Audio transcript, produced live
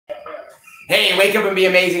Hey, wake up and be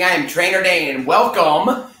amazing. I am Trainer Dane and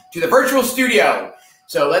welcome to the virtual studio.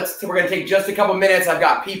 So we're going to take just a couple minutes. I've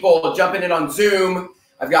got people jumping in on Zoom.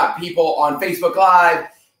 I've got people on Facebook Live.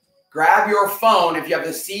 Grab your phone. If you have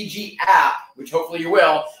the CG app, which hopefully you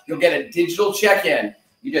will, you'll get a digital check-in.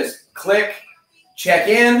 You just click, check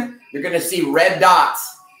in. You're going to see red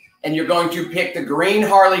dots and you're going to pick the green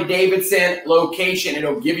Harley Davidson location.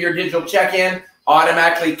 It'll give you your digital check-in,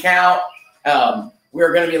 automatically count.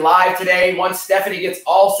 We're going to be live today. Once Stephanie gets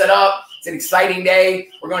all set up, it's an exciting day.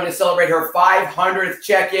 We're going to celebrate her 500th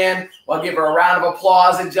check-in. We'll give her a round of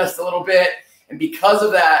applause in just a little bit. And because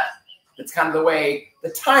of that, that's kind of the way the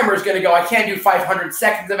timer is going to go. I can't do 500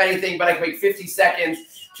 seconds of anything, but I can make 50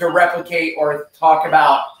 seconds to replicate or talk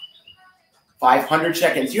about 500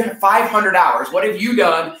 check-ins. You have 500 hours. What have you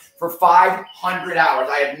done for 500 hours?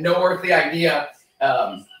 I have no earthly idea,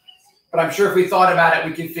 but I'm sure if we thought about it,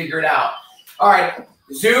 we can figure it out. All right,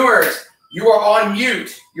 Zoomers, you are on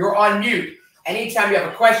mute. You're on mute. Anytime you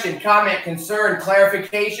have a question, comment, concern,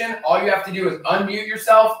 clarification, all you have to do is unmute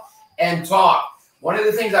yourself and talk. One of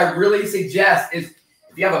the things I really suggest is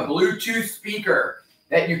if you have a Bluetooth speaker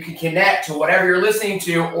that you can connect to whatever you're listening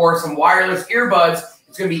to or some wireless earbuds,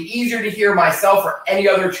 it's going to be easier to hear myself or any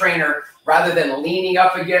other trainer rather than leaning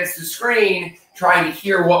up against the screen trying to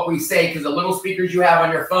hear what we say, because the little speakers you have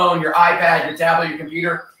on your phone, your iPad, your tablet, your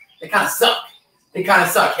computer, they kind of suck. They kind of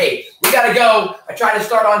suck. Hey, we got to go. I try to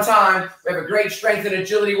start on time. We have a great strength and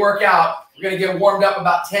agility workout. We're going to get warmed up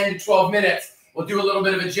about 10 to 12 minutes. We'll do a little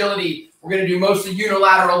bit of agility. We're going to do mostly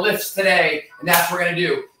unilateral lifts today, and that's what we're going to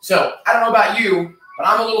do. So I don't know about you, but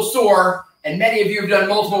I'm a little sore, and many of you have done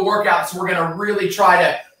multiple workouts, so we're going to really try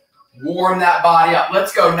to warm that body up.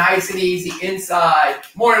 Let's go nice and easy inside.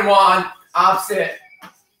 Morning one, opposite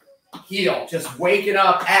heel. Just waking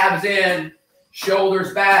up, abs in,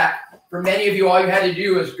 shoulders back. For many of you, all you had to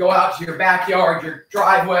do is go out to your backyard, your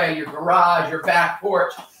driveway, your garage, your back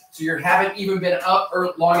porch. So you haven't even been up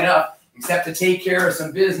long enough except to take care of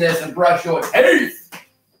some business and brush your teeth.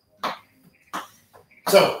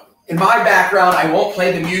 So in my background, I won't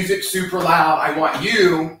play the music super loud. I want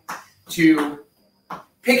you to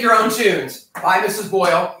pick your own tunes. By Mrs.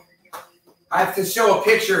 Boyle. I have to show a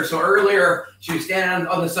picture. So earlier, she was standing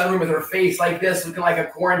on the sunroom with her face like this, looking like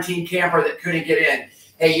a quarantine camper that couldn't get in.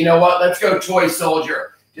 Hey, you know what? Let's go toy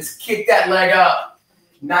soldier. Just kick that leg up.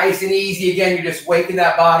 Nice and easy. Again, you're just waking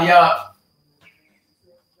that body up.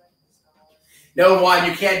 No one,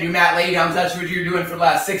 you can't do mat laydowns. That's what you're doing for the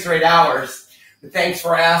last 6 or 8 hours. But thanks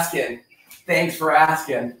for asking. Thanks for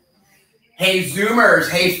asking. Hey, Zoomers.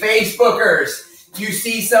 Hey, Facebookers. If you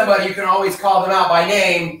see somebody, you can always call them out by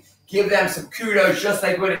name. Give them some kudos just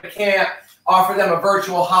like when at camp. Offer them a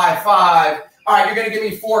virtual high five. All right, you're going to give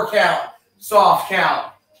me 4 count. Soft count.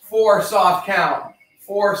 4 soft count.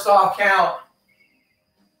 4 soft count.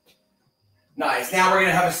 Nice. Now we're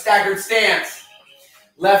going to have a staggered stance.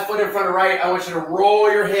 Left foot in front of right. I want you to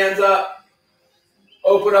roll your hands up.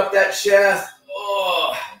 Open up that chest.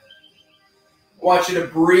 Oh. I want you to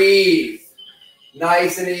breathe.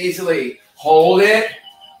 Nice and easily. Hold it.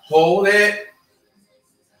 Hold it.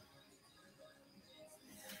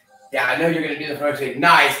 Yeah, I know you're going to do the front side.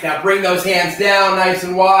 Nice. Now bring those hands down nice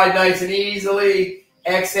and wide, nice and easily.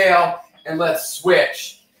 Exhale, and let's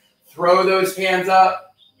switch. Throw those hands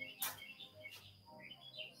up.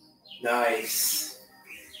 Nice.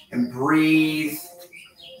 And breathe.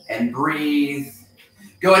 And breathe.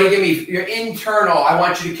 Go ahead and give me your internal. I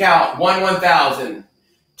want you to count 1, 1,000.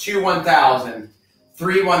 2, 1,000.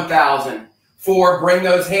 3, 1,000. 4, bring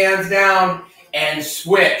those hands down and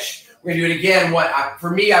switch. We're going to do it again. For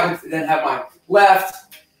me, I would then have my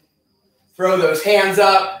left. Throw those hands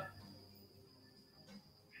up.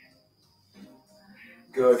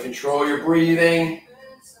 Good. Control your breathing.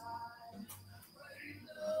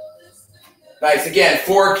 Nice. Again,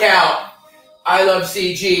 4 count. I love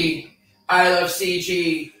CG. I love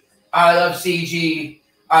CG. I love CG.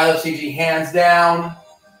 I love CG. Hands down.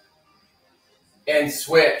 And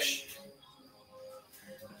switch.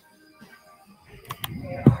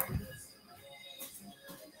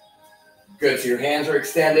 Good. So your hands are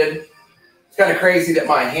extended. It's kind of crazy that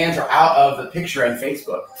my hands are out of the picture on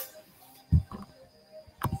Facebook.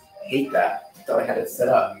 Hate that. I thought I had it set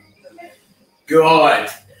up. Good.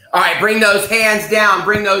 All right, bring those hands down.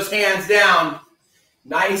 Bring those hands down.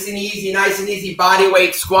 Nice and easy, nice and easy. Body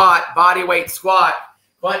weight squat, body weight squat.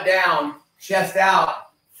 Butt down, chest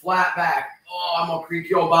out, flat back. Oh, I'm going to creak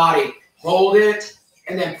your body. Hold it,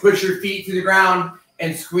 and then push your feet to the ground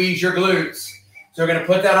and squeeze your glutes. So we're going to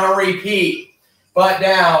put that on repeat. Butt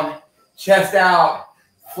down, chest out,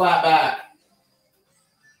 flat back.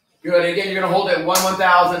 Good. Again, you're going to hold it 1,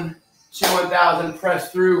 1,000. 2 1,000.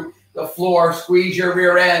 Press through the floor. Squeeze your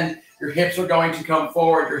rear end. Your hips are going to come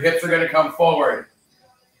forward. Your hips are going to come forward.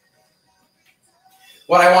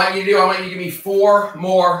 What I want you to do, I want you to give me 4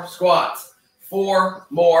 more squats. 4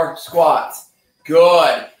 more squats.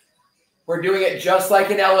 Good. We're doing it just like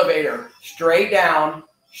an elevator. Straight down,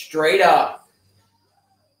 straight up.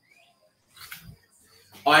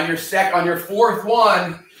 On your fourth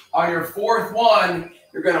one,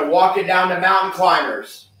 you're going to walk it down to mountain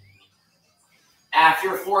climbers. After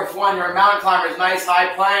your fourth one, you're a mountain climbers. Nice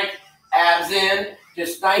high plank, abs in,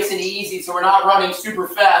 just nice and easy. So we're not running super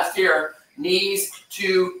fast here. Knees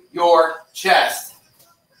to your chest.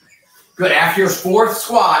 Good. After your fourth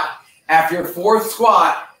squat,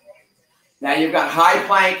 now you've got high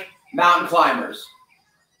plank, mountain climbers.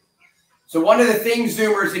 So one of the things,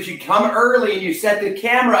 Zoomers, if you come early and you set the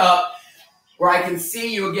camera up where I can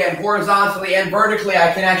see you again horizontally and vertically,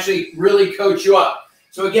 I can actually really coach you up.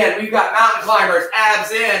 So again, we've got mountain climbers,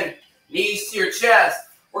 abs in, knees to your chest.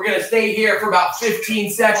 We're going to stay here for about 15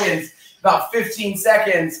 seconds,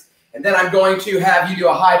 and then I'm going to have you do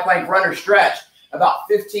a high plank runner stretch, about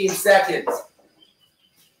 15 seconds.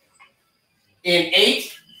 In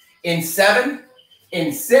 8, in 7,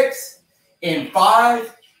 in 6, in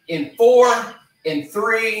 5, in 4, in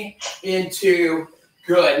 3, in 2.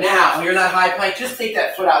 Good. Now, when you're in that high plank, just take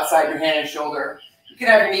that foot outside your hand and shoulder. You can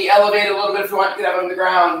have your knee elevated a little bit if you want. You can have it on the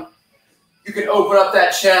ground. You can open up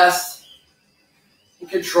that chest and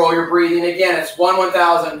control your breathing. Again, it's 1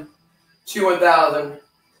 1,000, 2 1,000,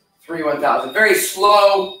 3 1,000. Very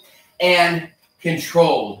slow and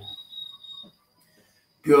controlled.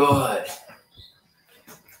 Good.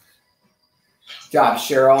 Good job,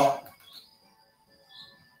 Cheryl.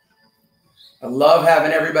 I love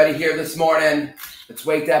having everybody here this morning. Let's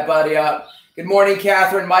wake that buddy up. Good morning,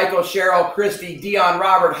 Catherine, Michael, Cheryl, Christy, Dion,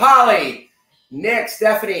 Robert, Holly, Nick,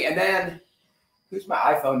 Stephanie, and then who's my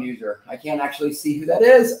iPhone user? I can't actually see who that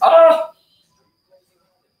is. Oh!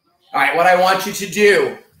 All right, what I want you to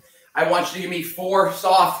do, I want you to give me 4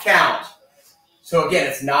 soft counts. So again,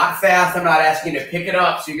 it's not fast. I'm not asking you to pick it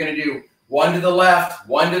up. So you're going to do 1 to the left,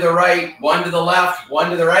 1 to the right, 1 to the left,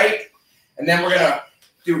 1 to the right. And then we're going to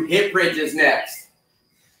do hip bridges next.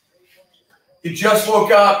 You just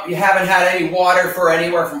woke up, you haven't had any water for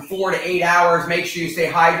anywhere from 4 to 8 hours. Make sure you stay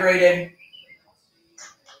hydrated.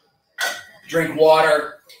 Drink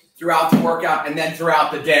water throughout the workout and then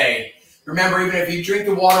throughout the day. Remember, even if you drink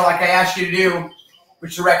the water like I asked you to do,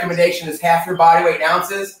 which the recommendation is half your body weight in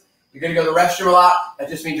ounces, you're going to go to the restroom a lot. That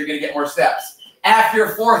just means you're going to get more steps. After your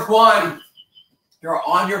fourth one, you're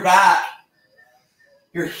on your back.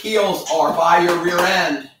 Your heels are by your rear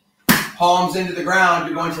end. Palms into the ground.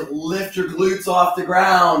 You're going to lift your glutes off the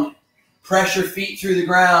ground. Press your feet through the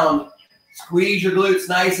ground. Squeeze your glutes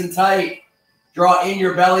nice and tight. Draw in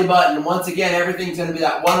your belly button. And once again, everything's going to be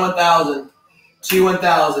that 1 1,000, 2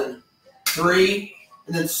 1,000, 3,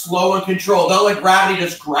 and then slow and control. Don't let gravity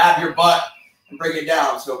just grab your butt and bring it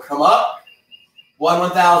down. So come up. 1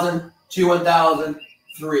 1,000, 2 1,000,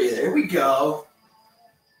 3. There we go.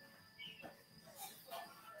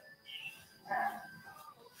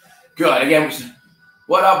 Good. Again,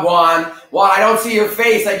 what up, Juan? Juan, I don't see your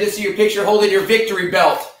face. I just see your picture holding your victory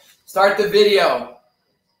belt. Start the video.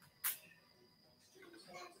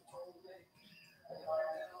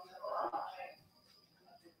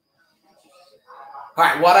 All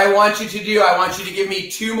right, what I want you to do, I want you to give me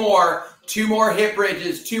 2 more hip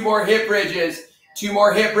bridges, 2 more hip bridges, 2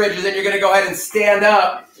 more hip bridges. Then you're going to go ahead and stand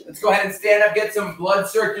up. Let's go ahead and stand up, get some blood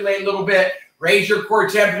circulate a little bit. Raise your core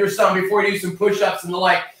temperature some before you do some push-ups and the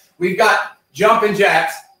like. We've got jumping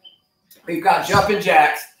jacks. We've got jumping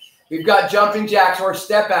jacks. We've got jumping jacks or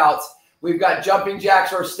step outs. We've got jumping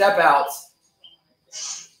jacks or step outs.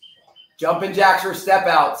 Jumping jacks or step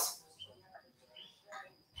outs.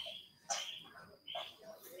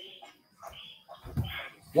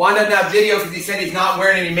 Juan doesn't have videos because he said he's not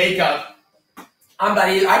wearing any makeup. I'm not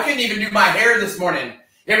either. I couldn't even do my hair this morning.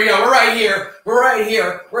 Here we go. We're right here. We're right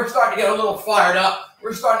here. We're starting to get a little fired up.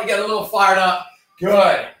 We're starting to get a little fired up.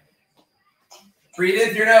 Good. Breathe in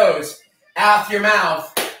through your nose, out through your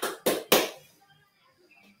mouth.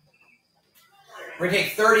 We're going to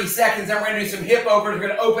take 30 seconds, then we're going to do some hip openers. We're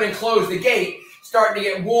going to open and close the gate. Starting to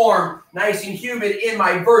get warm, nice and humid in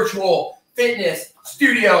my virtual fitness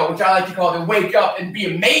studio, which I like to call the Wake Up and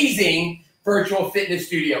Be Amazing virtual fitness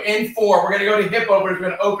studio. In 4, we're going to go to hip openers. We're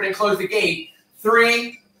going to open and close the gate.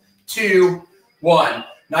 3, 2, 1.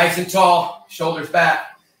 Nice and tall, shoulders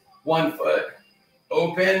back. 1 foot.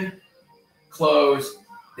 Open, close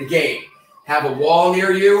the gate. Have a wall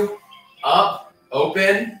near you. Up,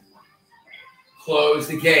 open, close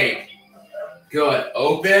the gate. Good.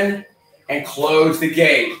 Open, and close the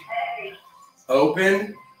gate.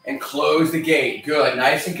 Open and close the gate. Good.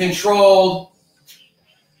 Nice and controlled.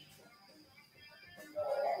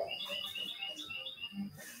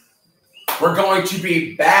 We're going to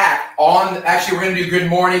be back on, actually we're going to do good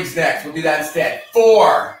mornings next. We'll do that instead.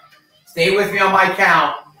 4. Stay with me on my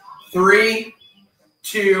count. 3,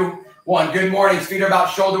 2, 1. Good mornings. Feet are about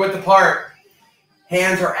shoulder width apart.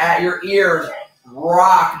 Hands are at your ears.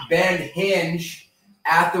 Rock, bend, hinge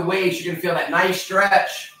at the waist. You're going to feel that nice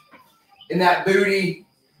stretch in that booty.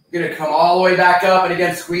 You're going to come all the way back up and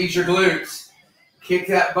again squeeze your glutes. Kick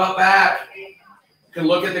that butt back. You can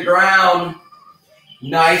look at the ground.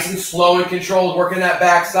 Nice and slow and controlled, working that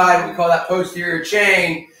backside. We call that posterior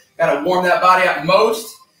chain. Got to warm that body up.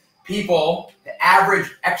 Most people, the average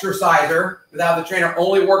exerciser without the trainer,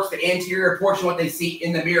 only works the anterior portion of what they see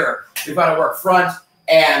in the mirror. We've got to work front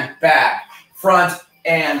and back. Front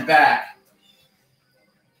and back.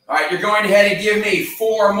 All right, you're going ahead and give me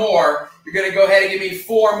 4 more. You're going to go ahead and give me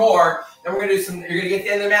 4 more. Then we're going to do some, you're going to get to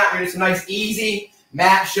the end of the mat. We're going to do some nice, easy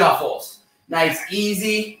mat shuffles. Nice,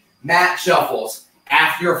 easy mat shuffles.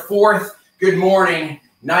 After your 4th good morning,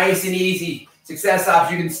 nice and easy. Success stops,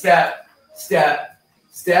 you can step, step,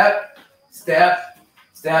 step, step,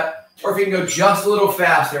 step. Or if you can go just a little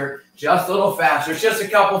faster, just a little faster. It's just a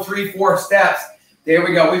couple, 3, 4 steps. There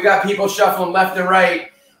we go. We've got people shuffling left and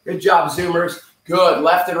right. Good job, Zoomers. Good.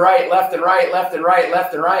 Left and right, left and right, left and right,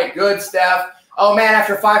 left and right. Good, Steph. Oh, man,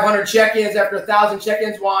 after 500 check-ins, after 1,000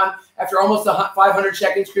 check-ins, Juan, after almost 500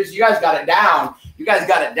 check-ins, Chris, you guys got it down. You guys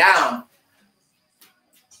got it down.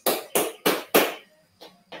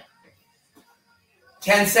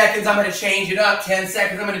 10 seconds, I'm going to change it up. 10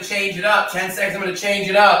 seconds, I'm going to change it up. 10 seconds, I'm going to change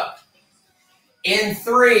it up. In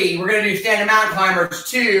 3, we're going to do standing mountain climbers.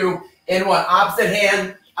 2, in 1. Opposite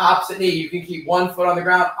hand, opposite knee. You can keep 1 foot on the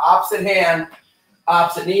ground. Opposite hand,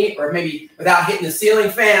 opposite knee. Or maybe without hitting the ceiling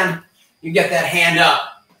fan, you get that hand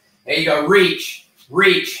up. There you go. Reach,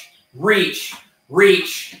 reach, reach,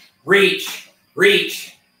 reach, reach,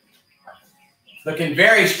 reach. Looking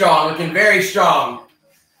very strong, looking very strong.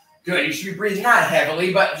 Good. You should be breathing not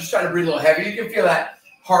heavily, but just try to breathe a little heavier. You can feel that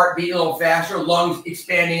heart beat a little faster, lungs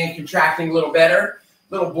expanding and contracting a little better,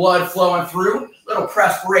 little blood flowing through, little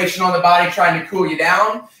perspiration on the body trying to cool you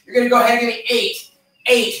down. You're going to go ahead and give me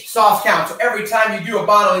 8 soft counts. So every time you do a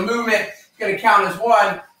bodily movement, it's going to count as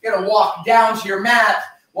 1. You're going to walk down to your mat.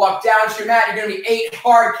 Walk down to your mat. You're going to be 8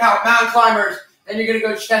 hard count mountain climbers. Then you're going to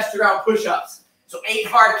go chest to ground push-ups. So 8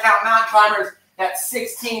 hard count mountain climbers. That's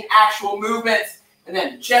 16 actual movements. And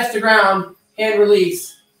then chest to ground, hand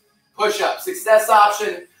release, push-up. Success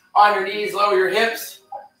option on your knees, lower your hips.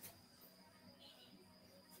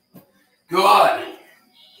 Good.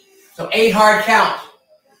 So 8 hard count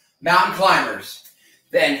mountain climbers.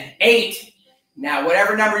 Then 8. Now,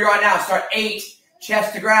 whatever number you're on now, start 8,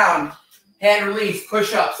 chest to ground, hand release,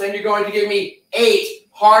 push-ups. Then you're going to give me 8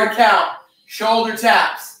 hard count shoulder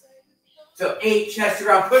taps. So 8 chest to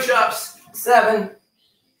ground push-ups, 7,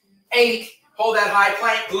 8. Hold that high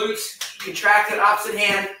plank, glutes contracted, opposite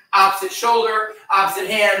hand, opposite shoulder, opposite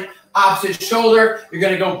hand, opposite shoulder. You're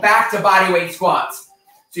going to go back to body weight squats.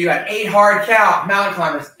 So you have 8 hard count mountain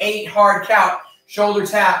climbers, 8 hard count shoulder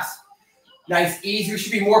taps. Nice, easy. We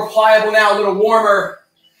should be more pliable now, a little warmer.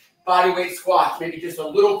 Body weight squats, maybe just a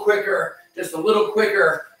little quicker,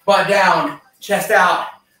 butt down, chest out,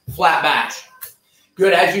 flat back.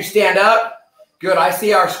 Good, as you stand up. Good, I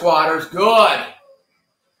see our squatters. Good.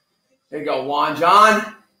 There you go, Juan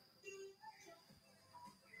John.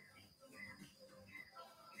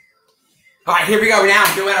 All right, here we go. Now,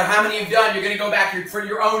 no matter how many you've done, you're going to go back for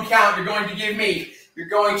your own count. You're going to give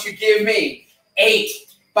me 8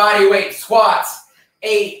 body weight squats.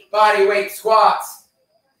 8 body weight squats.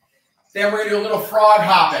 Then we're going to do a little frog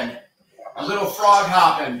hopping.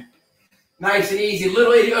 Nice and easy.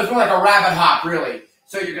 It's more like a rabbit hop, really.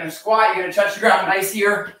 So you're going to squat. You're going to touch the ground. Nice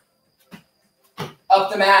here.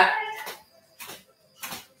 Up the mat.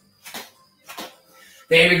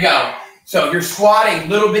 There we go. So you're squatting,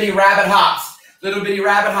 little bitty rabbit hops.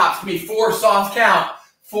 Give me 4 soft count.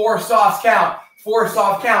 4 soft count. 4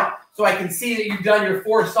 soft count. So I can see that you've done your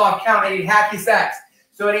 4 soft count. I need hacky sacks.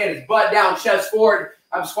 So again, it's butt down, chest forward.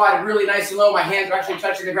 I'm squatted really nice and low. My hands are actually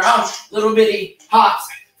touching the ground. Little bitty hops.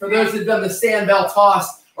 For those that have done the sand bell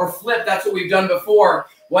toss or flip, that's what we've done before.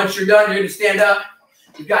 Once you're done, you're going to stand up.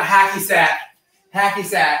 You've got hacky sack. Hacky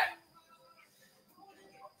sack.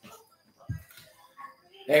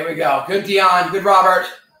 There we go. Good, Dion. Good, Robert.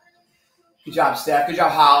 Good job, Steph. Good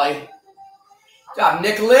job, Holly. Good job,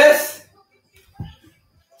 Nicholas.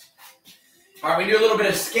 All right, we do a little bit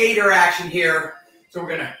of skater action here. So we're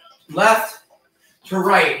going to left to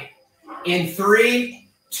right, In 3,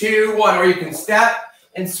 2, 1. Or you can step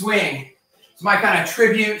and swing. It's my kind of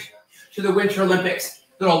tribute to the Winter Olympics.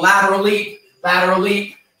 Little lateral leap, lateral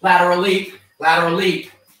leap, lateral leap, lateral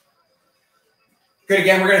leap. Good,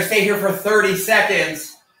 again, we're going to stay here for 30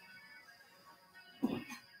 seconds.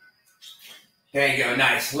 There you go,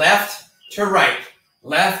 nice. Left to right,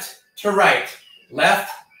 left to right,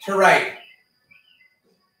 left to right.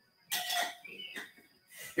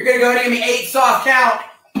 You're going to go ahead and give me 8 soft count.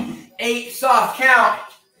 8 soft count.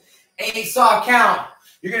 8 soft count.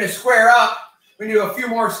 You're going to square up. We're going to do a few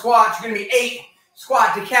more squats. You're going to be 8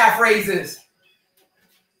 squat to calf raises.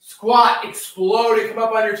 Squat, explode it, come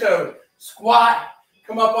up on your toes. Squat,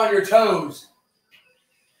 come up on your toes.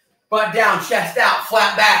 Butt down, chest out,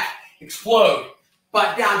 flat back, explode.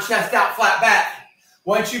 Butt down, chest out, flat back.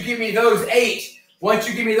 Once you give me those 8, we're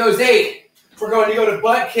going to go to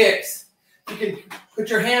butt kicks. You can put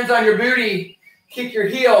your hands on your booty, kick your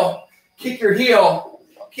heel, kick your heel,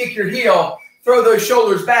 kick your heel. Throw those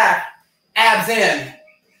shoulders back, abs in. Good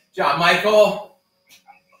job, Michael.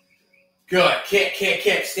 Good. Kick, kick,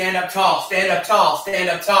 kick. Stand up tall, stand up tall, stand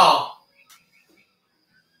up tall.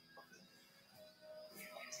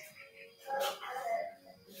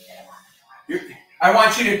 I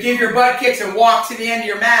want you to give your butt kicks and walk to the end of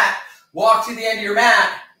your mat. Walk to the end of your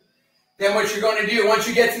mat. Then what you're going to do, once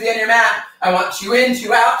you get to the end of your mat, I want 2 in,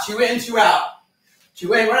 2 out, 2 in, 2 out.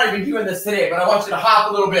 2 in. We're not even doing this today, but I want you to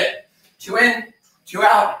hop a little bit. 2 in, 2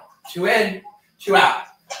 out, 2 in, 2 out.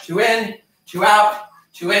 2 in, 2 out,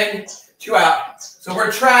 2 in, 2 out. So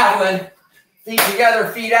we're traveling. Feet together,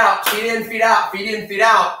 feet out. Feet in, feet out, feet in, feet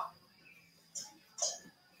out.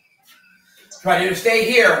 Try to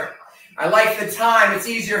stay here. I like the time. It's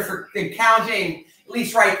easier than counting, at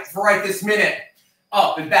least for right this minute.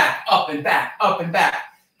 Up and back, up and back, up and back.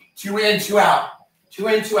 2 in, 2 out. 2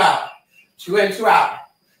 in, 2 out. 2 in, 2 out.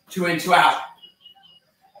 2 in, 2 out.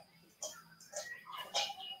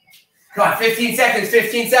 Come on, 15 seconds,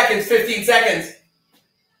 15 seconds, 15 seconds.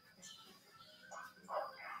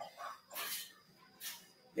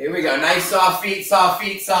 Here we go. Nice soft feet, soft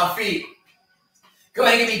feet, soft feet. Go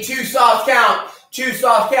ahead and give me 2 soft count. 2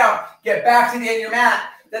 soft count. Get back to the end of your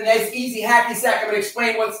mat. Then nice, easy, hacky sack. I'm going to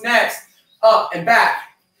explain what's next. Up and back.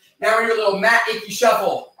 Now we're in your little mat icky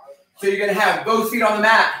shuffle. So you're going to have both feet on the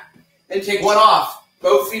mat. Then take 1 off.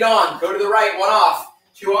 Both feet on. Go to the right. 1 off.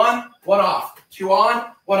 2 on. 1 off. 2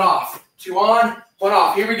 on. 1 off. 2 on. 1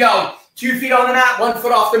 off. Here we go. 2 feet on the mat. 1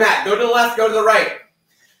 foot off the mat. Go to the left. Go to the right.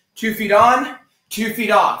 2 feet on. 2 feet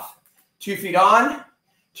off. 2 feet on.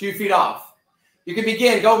 2 feet off. You can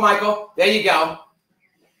begin. Go, Michael. There you go.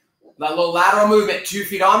 That little lateral movement. 2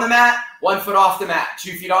 feet on the mat. 1 foot off the mat.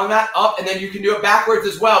 2 feet on the mat. Up. And then you can do it backwards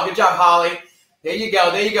as well. Good job, Holly. There you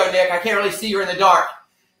go. There you go, Nick. I can't really see you in the dark.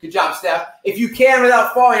 Good job, Steph. If you can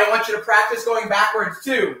without falling, I want you to practice going backwards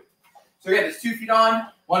too. So again, it's 2 feet on,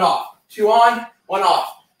 1 off. 2 on, 1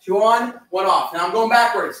 off. 2 on, 1 off. Now I'm going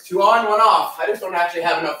backwards. 2 on, 1 off. I just don't actually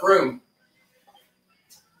have enough room.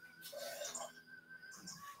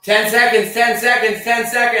 10 seconds, 10 seconds, 10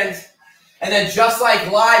 seconds. And then just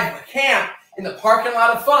like live camp in the parking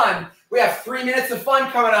lot of fun, we have 3 minutes of fun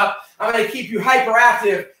coming up. I'm going to keep you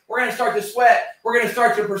hyperactive. We're going to start to sweat. We're going to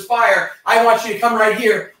start to perspire. I want you to come right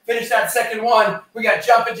here. Finish that second one. We got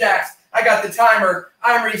jumping jacks. I got the timer.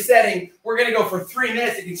 I'm resetting. We're going to go for 3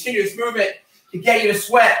 minutes of continuous movement to get you to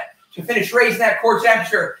sweat, to finish raising that core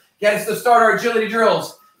temperature, get us to start our agility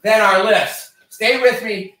drills, then our lifts. Stay with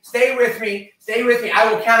me. Stay with me. Stay with me.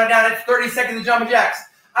 I will count it down at 30 seconds of jumping jacks.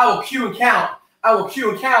 I will cue and count. I will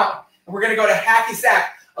cue and count. And we're going to go to hacky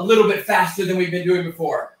sack a little bit faster than we've been doing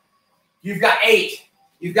before. You've got 8.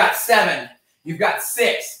 You've got 7. You've got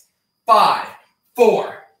 6, 5,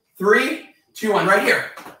 4, 3, 2, 1. Right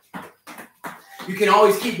here. You can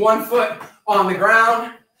always keep 1 foot on the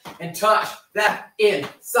ground and touch that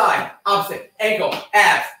inside, opposite, ankle,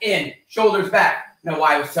 abs, in, shoulders back. You know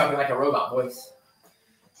why I was talking like a robot voice.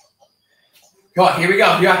 Go on, here we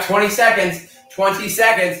go. You got 20 seconds. 20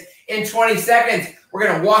 seconds. In 20 seconds, we're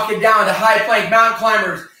going to walk it down to high plank mountain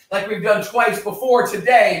climbers like we've done twice before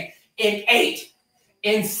today. In 8.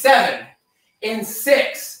 In 7, in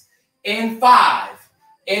 6, in 5,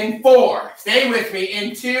 in 4. Stay with me.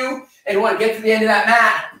 In 2 and 1. Get to the end of that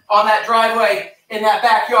mat, on that driveway, in that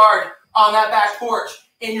backyard, on that back porch,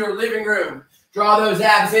 in your living room. Draw those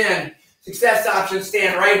abs in. Success options,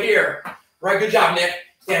 stand right here. Right, good job, Nick.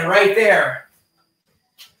 Stand right there.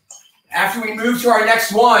 After we move to our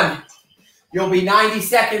next one, you'll be 90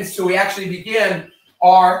 seconds till we actually begin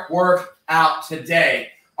our workout today.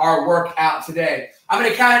 Our workout today. I'm going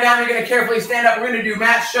to count it down. You're going to carefully stand up. We're going to do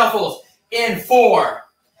mat shuffles in 4,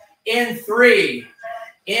 in 3,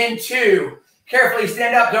 in 2. Carefully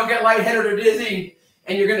stand up. Don't get lightheaded or dizzy.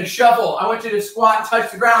 And you're going to shuffle. I want you to squat and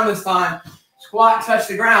touch the ground this time. Squat, touch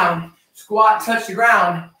the ground. Squat, touch the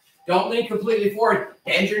ground. Don't lean completely forward.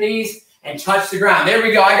 Bend your knees and touch the ground. There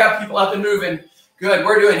we go. I got people up and moving. Good.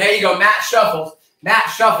 We're doing, there you go, mat shuffles.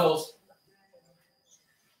 Mat shuffles.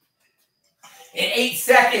 In 8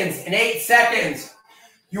 seconds,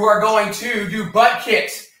 you are going to do butt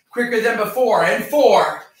kicks quicker than before. In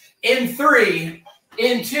 4, in 3,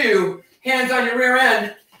 in 2, hands on your rear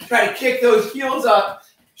end. Try to kick those heels up.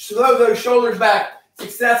 Slow those shoulders back.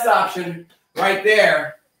 Success option right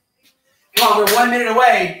there. Come on, we're 1 minute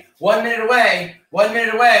away. 1 minute away. 1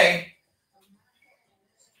 minute away.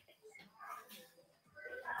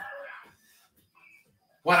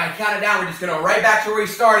 When I count it down, we're just going to go right back to where we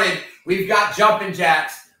started. We've got jumping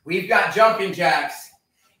jacks. We've got jumping jacks.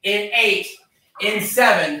 In 8, in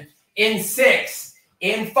 7, in 6,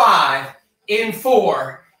 in 5, in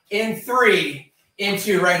 4, in 3, in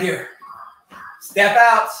 2, right here. Step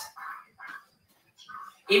out.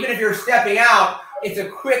 Even if you're stepping out, it's a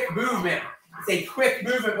quick movement. It's a quick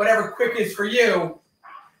movement, whatever quick is for you.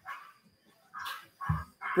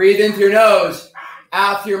 Breathe in through your nose,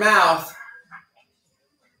 out through your mouth.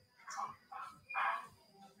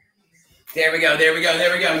 There we go, there we go,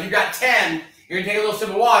 there we go. You've got 10. You're going to take a little sip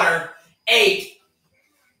of water. 8,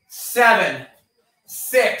 7,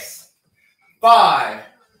 6, 5,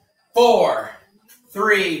 4,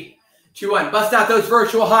 3, 2, 1. Bust out those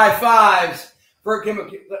virtual high fives. Right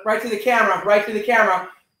to the camera, right to the camera.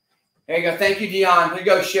 There you go. Thank you, Dion. There you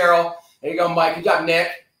go, Cheryl. There you go, Mike. Good job, Nick.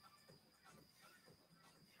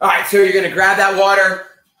 All right, so you're going to grab that water,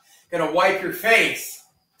 going to wipe your face.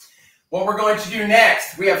 What we're going to do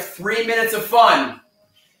next, we have 3 minutes of fun.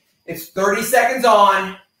 It's 30 seconds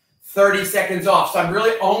on, 30 seconds off. So I'm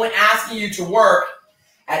really only asking you to work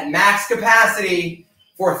at max capacity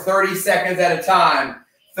for 30 seconds at a time.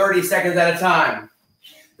 30 seconds at a time.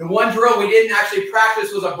 The one drill we didn't actually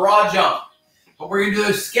practice was a broad jump. But we're going to do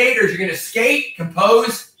those skaters. You're going to skate,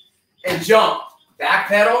 compose, and jump. Back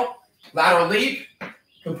pedal, lateral leap,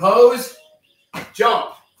 compose,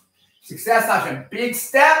 jump. Success option. Big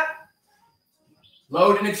step,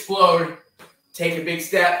 load and explode. Take a big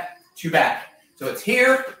step, 2 back. So it's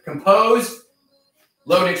here, compose,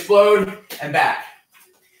 load, explode, and back.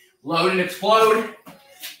 Load and explode,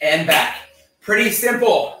 and back. Pretty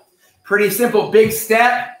simple. Pretty simple. Big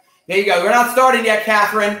step. There you go. We're not starting yet,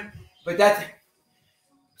 Catherine, but that's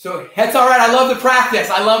all right. I love the practice.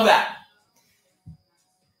 I love that.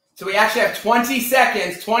 So we actually have 20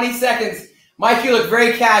 seconds. 20 seconds. Mike, you look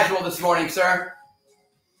very casual this morning, sir.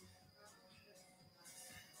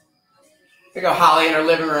 There you go, Holly in her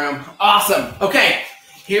living room. Awesome. Okay,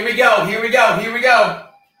 here we go, here we go, here we go.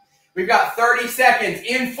 We've got 30 seconds.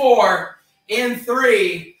 In 4, in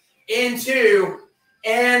 3, in 2,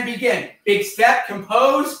 and begin. Big step,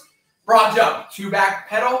 compose, broad jump. 2 back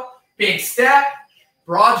pedal, big step,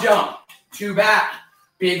 broad jump. 2 back,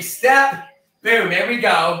 big step, boom, there we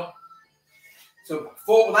go. So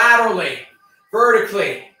full laterally,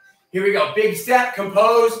 vertically. Here we go, big step,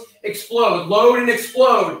 compose, explode, load and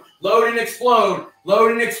explode. Load and explode,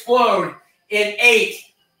 load and explode. In 8,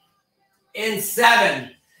 in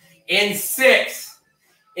 7, in 6,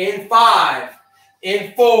 in 5,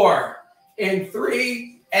 in 4, in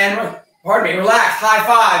 3, and, pardon me, relax, high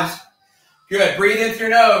fives. Good, breathe in through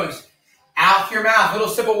your nose, out through your mouth, little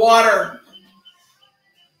sip of water.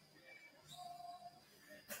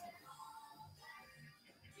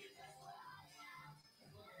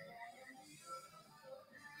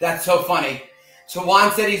 That's so funny. So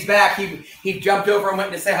Juan said he's back. He jumped over and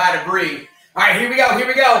went to say hi to Bree. All right, here we go, here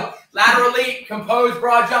we go. Lateral leap, compose,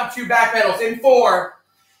 broad jump, 2 back pedals. In 4,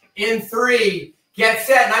 in 3, get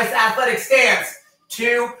set, nice athletic stance.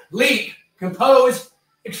 2, leap, compose,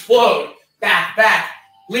 explode. Back, back,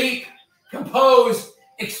 leap, compose,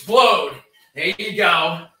 explode. There you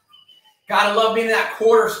go. Gotta love being in that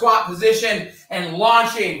quarter squat position and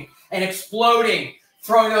launching and exploding,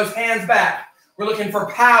 throwing those hands back. We're looking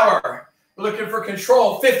for power. We're looking for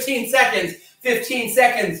control. 15 seconds. 15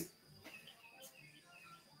 seconds.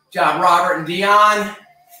 Good job, Robert and Dion.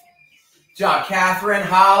 Good job, Catherine,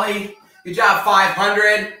 Holly. Good job,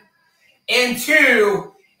 500. In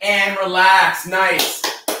 2, and relax. Nice.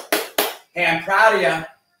 Hey, I'm proud of you.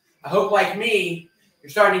 I hope, like me, you're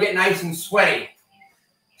starting to get nice and sweaty.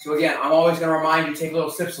 So again, I'm always going to remind you, take little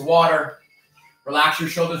sips of water. Relax your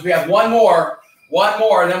shoulders. We have one more.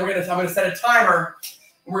 And then I'm going to set a timer.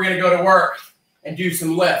 We're going to go to work and do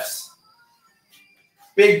some lifts.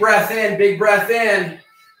 Big breath in, big breath in.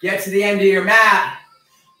 Get to the end of your mat.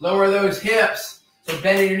 Lower those hips. So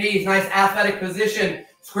bending your knees, nice athletic position.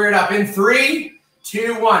 Square it up in 3,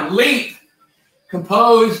 2, 1. Leap,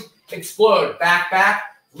 compose, explode. Back, back,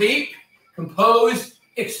 leap, compose,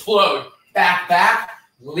 explode. Back, back,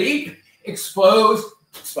 leap, explode.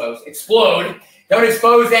 Don't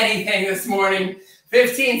expose anything this morning.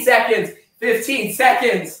 15 seconds, 15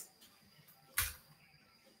 seconds.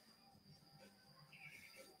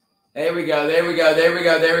 There we go, there we go, there we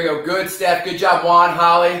go, there we go. Good, Steph. Good job, Juan,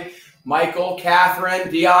 Holly, Michael, Catherine,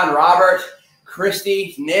 Dion, Robert,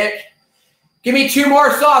 Christy, Nick. Give me 2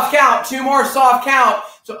 more soft count, 2 more soft count.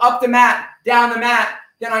 So up the mat, down the mat.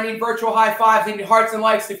 Then I need virtual high fives. I need hearts and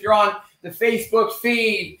likes if you're on the Facebook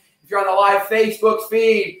feed. If you're on the live Facebook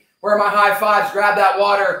feed, where are my high fives? Grab that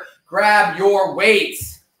water. Grab your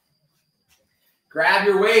weights. Grab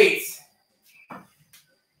your weights.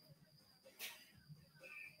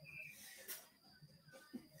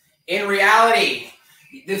 In reality,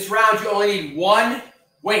 this round you only need 1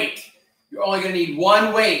 weight. You're only going to need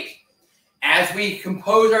 1 weight. As we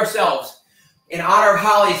compose ourselves, in honor of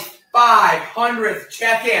Holly's 500th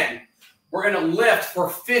check-in, we're going to lift for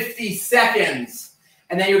 50 seconds,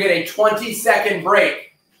 and then you'll get a 20-second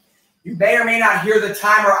break. You may or may not hear the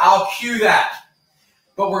timer. I'll cue that.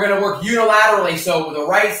 But we're going to work unilaterally, so with the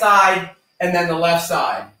right side and then the left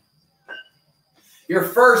side. Your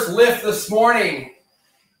first lift this morning,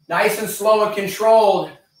 nice and slow and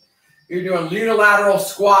controlled. You're doing unilateral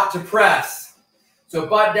squat to press. So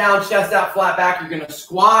butt down, chest out, flat back. You're going to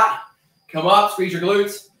squat, come up, squeeze your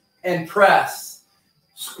glutes, and press.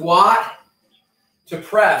 Squat to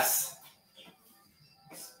press.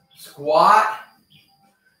 Squat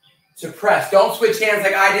to press. Don't switch hands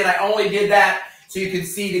like I did. I only did that so you can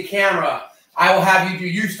see the camera. I will have you do,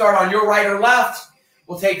 you start on your right or left.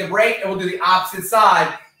 We'll take the break and we'll do the opposite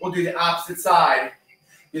side. We'll do the opposite side.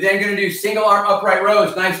 You're then going to do single arm upright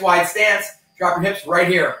rows. Nice wide stance. Drop your hips right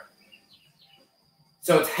here.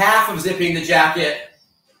 So it's half of zipping the jacket.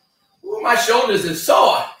 Ooh, my shoulders is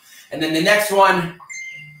sore. And then the next one,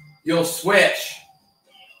 you'll switch.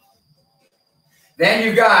 Then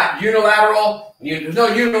you've got unilateral. There's no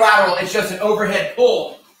unilateral. It's just an overhead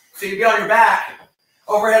pull. So you get on your back.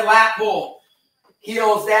 Overhead lat pull.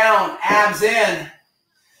 Heels down, abs in.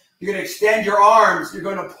 You're going to extend your arms. You're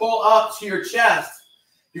going to pull up to your chest.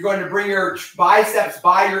 You're going to bring your biceps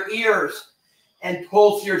by your ears and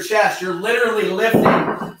pull to your chest. You're literally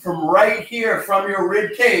lifting from right here, from your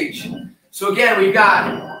rib cage. So again, we've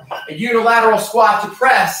got a unilateral squat to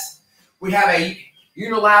press. We have a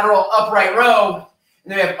unilateral upright row.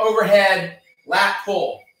 And then we have overhead lat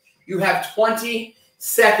pull. You have 20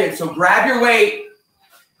 seconds. So grab your weight.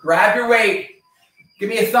 Grab your weight. Give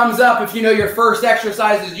me a thumbs up if you know your first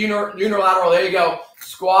exercise is unilateral. There you go.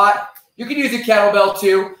 Squat. You can use a kettlebell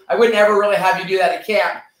too. I wouldn't ever really have you do that at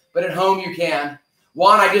camp, but at home you can.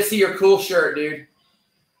 Juan, I just see your cool shirt, dude.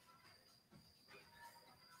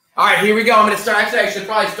 All right, here we go. I'm going to start. Actually, I should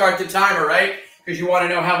probably start the timer, right? Because you want to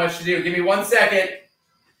know how much to do. Give me 1 second.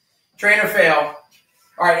 Trainer fail.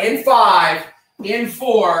 All right, in 5, in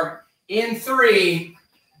 4, in 3.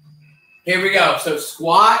 Here we go. So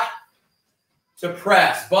squat to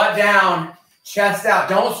press. Butt down, chest out.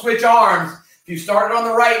 Don't switch arms. If you started on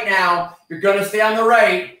the right now, you're going to stay on the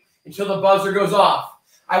right until the buzzer goes off.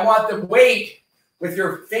 I want the weight with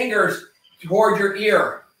your fingers toward your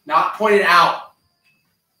ear, not pointed out.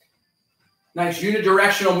 Nice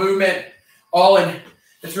unidirectional movement, all in,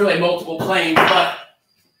 it's really multiple planes, but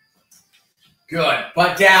good.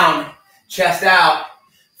 Butt down, chest out,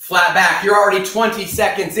 flat back. You're already 20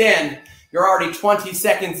 seconds in. You're already 20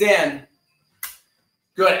 seconds in.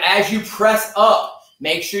 Good. As you press up,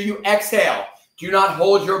 make sure you exhale. Do not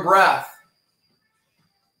hold your breath.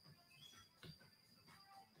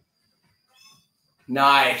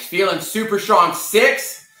 Nice. Feeling super strong.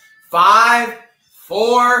 6, 5,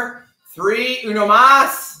 4, 3, uno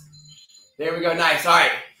más. There we go. Nice. All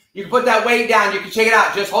right. You can put that weight down. You can check it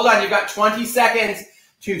out. Just hold on. You've got 20 seconds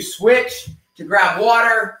to switch, to grab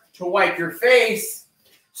water, to wipe your face.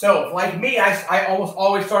 So like me, I almost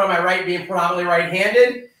always start on my right, being predominantly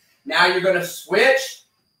right-handed. Now you're going to switch,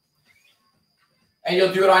 and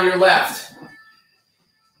you'll do it on your left.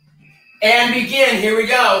 And begin. Here we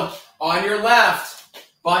go. On your left,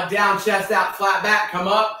 butt down, chest out, flat back. Come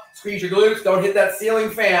up, squeeze your glutes. Don't hit that ceiling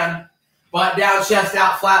fan. Butt down, chest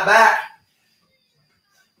out, flat back.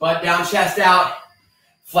 Butt down, chest out,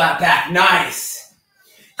 flat back. Nice.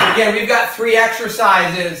 So again, we've got 3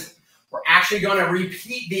 exercises. We're actually going to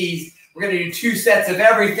repeat these. We're going to do 2 sets of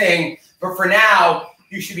everything. But for now,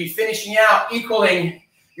 you should be finishing out equaling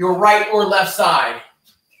your right or left side.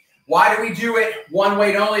 Why do we do it one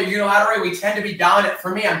weight only, unilaterally? We tend to be dominant.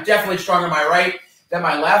 For me, I'm definitely stronger on my right than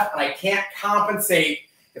my left, and I can't compensate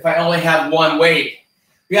if I only have one weight.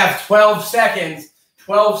 We have 12 seconds.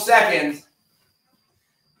 12 seconds.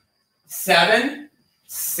 7,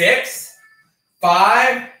 6,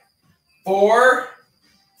 5, 4,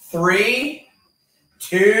 3,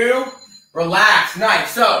 2, relax.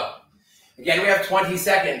 Nice. So, again, we have 20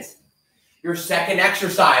 seconds. Your second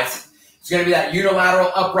exercise is going to be that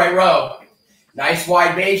unilateral upright row. Nice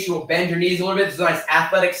wide base. You will bend your knees a little bit. This is a nice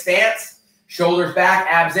athletic stance. Shoulders back,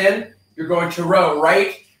 abs in. You're going to row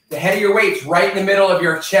right. The head of your weight's right in the middle of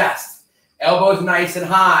your chest. Elbows nice and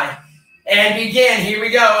high. And begin. Here we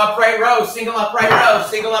go. Upright row, single upright row,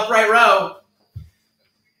 single upright row.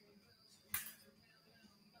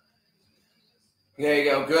 There you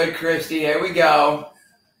go. Good, Christy. Here we go.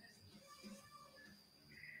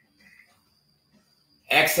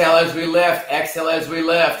 Exhale as we lift. Exhale as we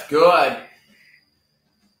lift. Good.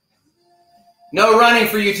 No running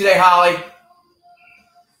for you today, Holly.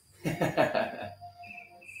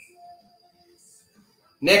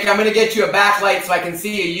 Nick, I'm going to get you a backlight so I can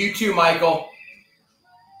see you. You too, Michael.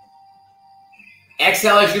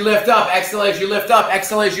 Exhale as you lift up. Exhale as you lift up.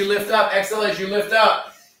 Exhale as you lift up. Exhale as you lift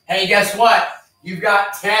up. Hey, guess what? You've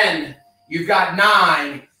got 10. You've got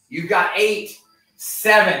 9. You've got 8,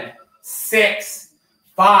 7, 6,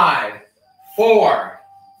 5, 4,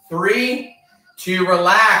 3, 2.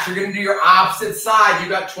 Relax. You're going to do your opposite side.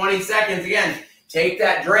 You've got 20 seconds. Again, take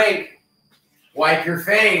that drink. Wipe your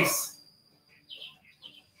face.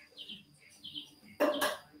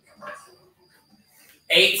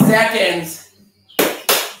 8 seconds.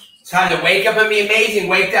 Time to wake up and be amazing.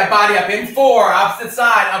 Wake that body up in 4. Opposite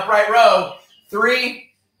side. Upright row.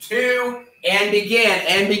 3, 2, and begin.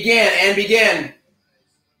 And begin. And begin.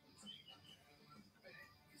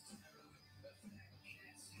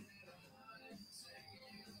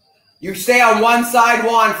 You stay on one side,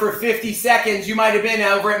 Juan, for 50 seconds. You might have been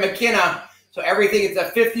over at McKenna. So everything, it's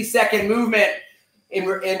a 50-second movement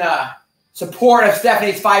in support of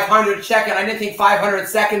Stephanie's 500 check-in. I didn't think 500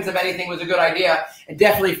 seconds of anything was a good idea, and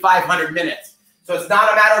definitely 500 minutes. So it's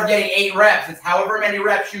not a matter of getting 8 reps. It's however many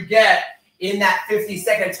reps you get in that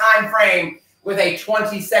 50-second time frame with a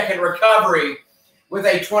 20-second recovery. With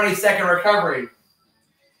a 20-second recovery.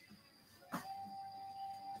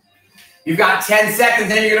 You've got 10 seconds,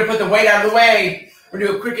 then you're going to put the weight out of the way. We're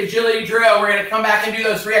going to do a quick agility drill. We're going to come back and do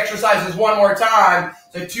those 3 exercises one more time.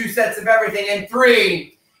 So 2 sets of everything in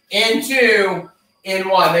 3, in 2, in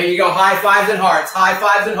 1. There you go. High fives and hearts. High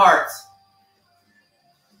fives and hearts.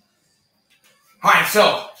 All right,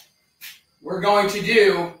 so we're going to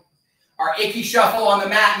do our icky shuffle on the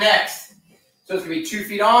mat next. So it's going to be 2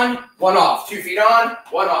 feet on, 1 off. 2 feet on,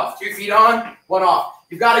 1 off. 2 feet on, 1 off.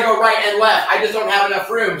 You've got to go right and left. I just don't have enough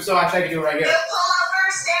room, so actually I can do it right here. You pull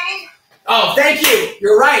over, Dane. Oh, thank you.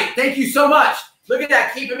 You're right. Thank you so much. Look at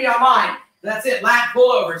that, keeping me on line. That's it. Lat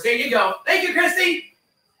pullovers. There you go. Thank you, Christy.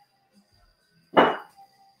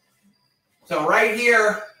 So right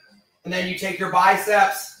here, and then you take your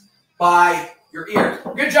biceps by your ears.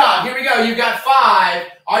 Good job. Here we go. You've got 5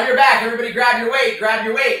 on your back. Everybody grab your weight. Grab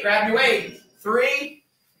your weight. Grab your weight. 3,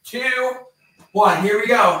 2, 1. Here we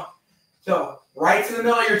go. So right to the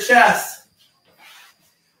middle of your chest.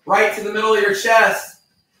 Right to the middle of your chest.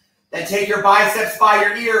 Then take your biceps by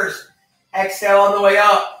your ears. Exhale on the way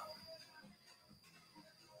up.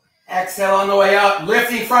 Exhale on the way up.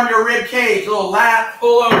 Lifting from your rib cage. A little lat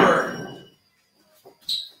pull over.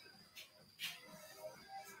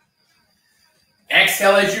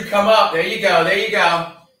 Exhale as you come up. There you go. There you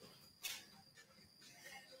go.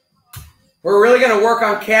 We're really going to work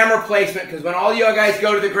on camera placement because when all you guys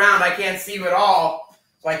go to the ground, I can't see you at all.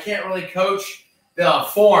 So I can't really coach the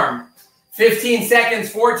form. 15 seconds,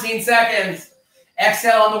 14 seconds.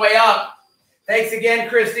 Exhale on the way up. Thanks again,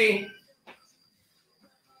 Christy.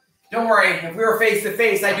 Don't worry. If we were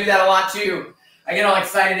face-to-face, I do that a lot too. I get all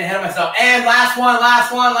excited ahead of myself. And last one,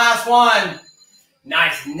 last one, last one.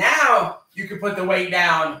 Nice. Now you can put the weight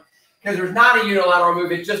down because there's not a unilateral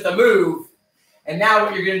move. It's just a move. And now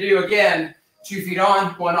what you're going to do, again, 2 feet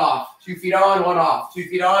on, 1 off. 2 feet on, 1 off. 2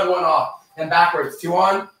 feet on, 1 off. Then backwards. 2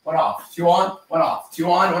 on, 1 off. 2 on, 1 off.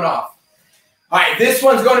 2 on, 1 off. All right, this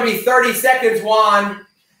one's going to be 30 seconds, Juan.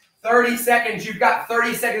 30 seconds. You've got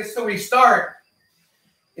 30 seconds till we start.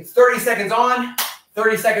 It's 30 seconds on,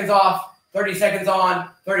 30 seconds off, 30 seconds on,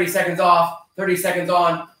 30 seconds off, 30 seconds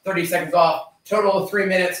on, 30 seconds off. Total of 3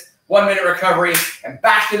 minutes, 1 minute recovery, and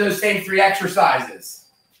back to those same 3 exercises.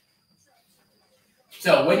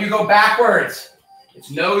 So when you go backwards, it's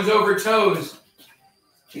nose over toes.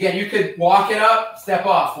 Again, you could walk it up, step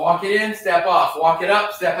off, walk it in, step off, walk it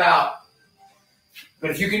up, step out. But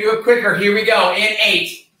if you can do it quicker, here we go. In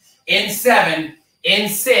 8, in 7, in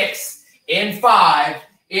 6, in 5,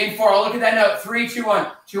 In 4. I'll look at that note. 3, 2, 1.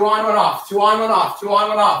 2 on, 1 off. 2 on, 1 off. 2 on,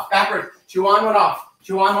 1 off. Backwards. 2 on, 1 off.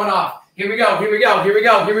 2 on, 1 off. Here we go. Here we go. Here we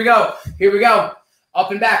go. Here we go. Here we go. Up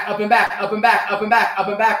and back. Up and back. Up and back. Up and back. Up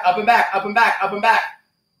and back. Up and back. Up and back. Up and back.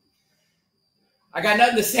 I got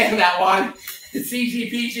nothing to say on that one.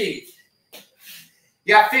 CGPG.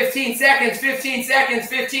 You got 15 seconds. 15 seconds.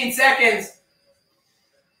 15 seconds.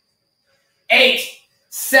 8,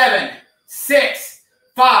 7, 6,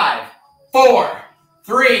 5, 4,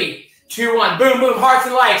 3, 2, 1. Boom, boom. Hearts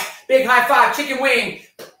and likes. Big high five. Chicken wing.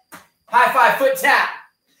 High five. Foot tap.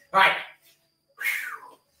 All right.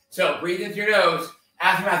 So breathe in through your nose.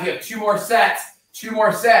 Out through your mouth. You have 2 more sets. 2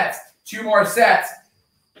 more sets. 2 more sets.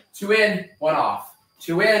 2 in, 1 off.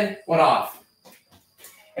 2 in, 1 off.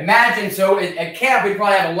 Imagine, so at camp, we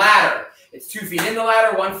probably have a ladder. It's 2 feet in the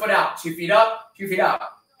ladder, 1 foot out. 2 feet up, 2 feet out.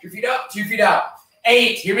 2 feet up, 2 feet out.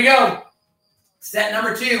 8, here we go. Set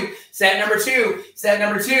number 2, set number 2, set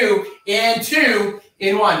number 2. In 2,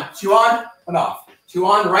 in 1. 2 on, 1 off. 2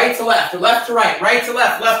 on, right to left, or left to right, right to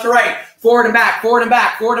left, left to right. Forward and back, forward and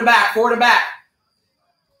back, forward and back, forward and back.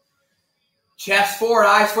 Chest forward,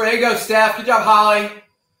 eyes forward. There you go, Steph. Good job, Holly. Good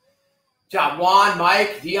job, Juan,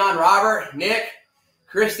 Mike, Dion, Robert, Nick,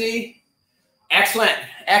 Christy. Excellent,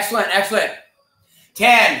 excellent, excellent.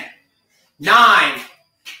 10, 9. Good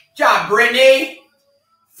job, Brittany.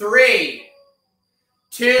 3,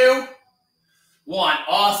 2, 1.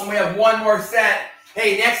 Awesome. We have 1 more set.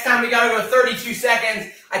 Hey, next time we got to go 32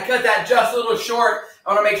 seconds. I cut that just a little short.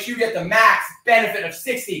 I want to make sure you get the max benefit of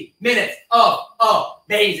 60 minutes of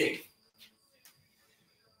amazing.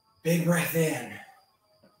 Big breath in.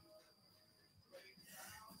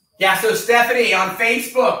 Yeah, so Stephanie on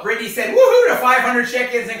Facebook, Brittany said, woohoo to 500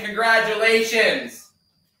 check-ins and congratulations.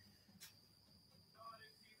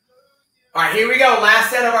 All right, here we go.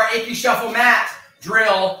 Last set of our Icky Shuffle mat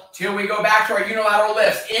drill till we go back to our unilateral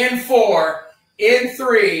lifts. In 4, in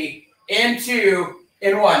 3, in 2,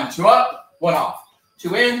 in 1. 2 up, 1 off.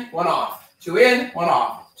 2 in, 1 off. 2 in, 1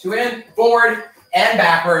 off. 2 in, forward and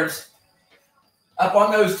backwards. Up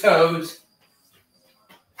on those toes.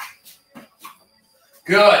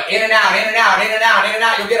 Good. In and out, in and out, in and out, in and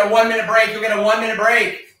out. You'll get a 1-minute break. You'll get a 1-minute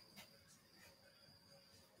break.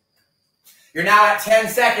 You're now at 10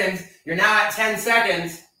 seconds. You're now at 10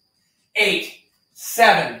 seconds. 8,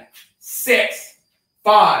 7, 6,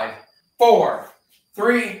 5, 4,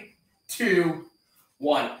 3, 2,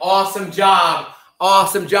 1. Awesome job.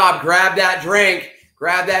 Awesome job. Grab that drink.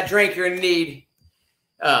 Grab that drink. You're going to need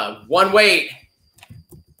 1 weight.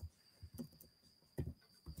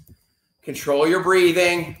 Control your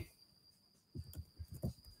breathing.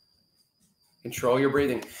 Control your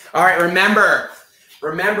breathing. All right, remember,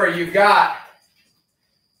 you've got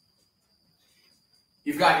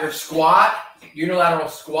your squat, unilateral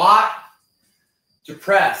squat to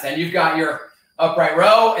press. And you've got your upright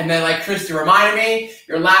row. And then like Christy reminded me,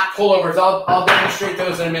 your lat pullovers. I'll demonstrate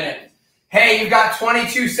those in a minute. Hey, you've got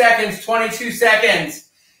 22 seconds, 22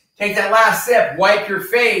 seconds. Take that last sip. Wipe your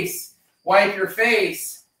face. Wipe your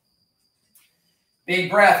face.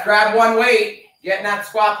 Big breath. Grab 1 weight. Get in that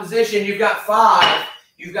squat position. You've got 5.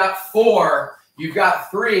 You've got 4. You've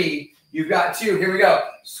got 3. You've got 2. Here we go.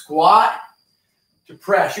 Squat to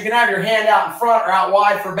press. You can have your hand out in front or out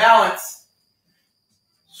wide for balance.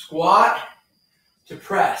 Squat to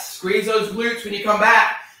press. Squeeze those glutes when you come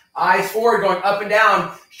back. Eyes forward, going up and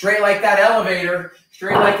down. Straight like that elevator.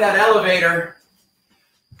 Straight like that elevator.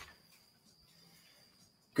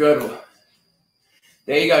 Good one.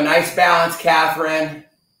 There you go. Nice balance, Catherine.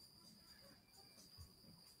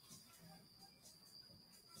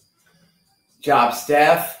 Job,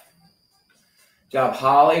 Steph. Job,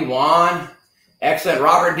 Holly, Juan. Excellent.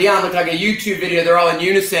 Robert, Dion looked like a YouTube video. They're all in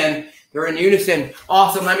unison. They're in unison.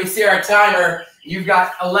 Awesome. Let me see our timer. You've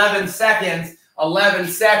got 11 seconds. 11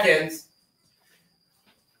 seconds.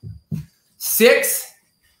 6,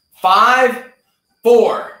 5,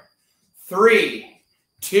 4, 3,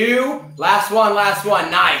 2, last one, last one.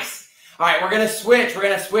 Nice. All right, we're going to switch. We're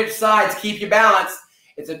going to switch sides. Keep you balanced.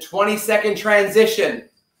 It's a 20-second transition.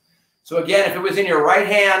 So again, if it was in your right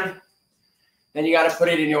hand, then you got to put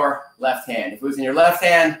it in your left hand. If it was in your left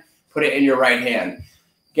hand, put it in your right hand.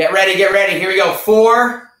 Get ready, get ready. Here we go.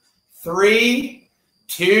 4, 3,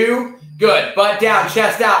 2, good. Butt down,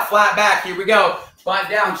 chest out, flat back. Here we go. Butt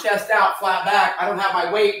down, chest out, flat back. I don't have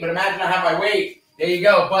my weight, but imagine I have my weight. There you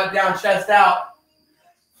go. Butt down, chest out.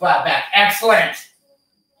 Flat back. Excellent.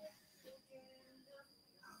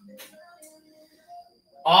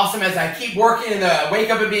 Awesome. As I keep working in the Wake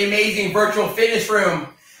Up and Be Amazing virtual fitness room,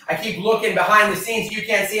 I keep looking behind the scenes so you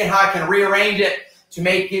can't see it, how I can rearrange it to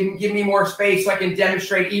give me more space so I can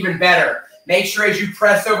demonstrate even better. Make sure as you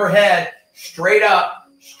press overhead, straight up,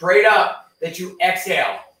 that you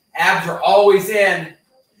exhale. Abs are always in,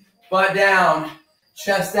 butt down,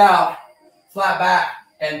 chest out, flat back,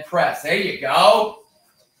 and press. There you go.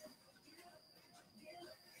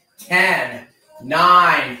 10,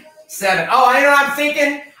 9, 7. Oh, I know what I'm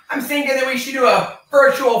thinking. I'm thinking that we should do a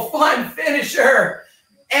virtual fun finisher.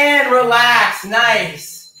 And relax.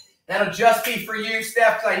 Nice. That'll just be for you,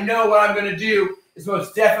 Steph, because I know what I'm going to do is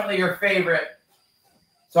most definitely your favorite.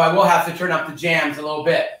 So I will have to turn up the jams a little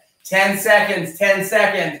bit. 10 seconds, 10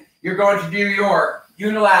 seconds. You're going to do your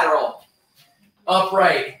unilateral,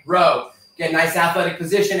 upright, row. Get a nice athletic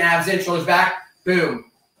position, abs in, shoulders back. Boom.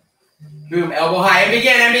 Boom, elbow high. And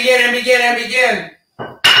begin, and begin, and begin, and begin.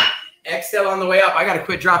 Exhale on the way up. I got to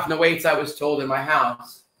quit dropping the weights I was told in my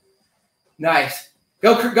house. Nice.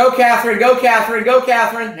 Go, Catherine. Go, Catherine. Go,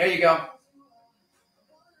 Catherine. There you go.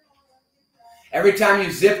 Every time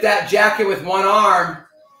you zip that jacket with one arm,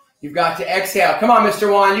 you've got to exhale. Come on,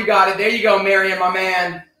 Mr. Juan. You got it. There you go, Marion, my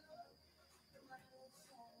man.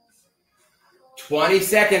 20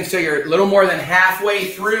 seconds. So you're a little more than halfway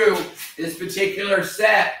through this particular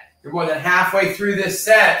set. You're more than halfway through this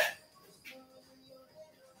set.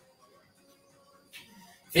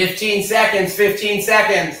 15 seconds. 15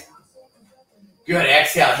 seconds. Good.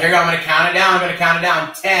 Exhale. Here we go. I'm going to count it down. I'm going to count it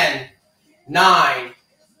down. 10, 9,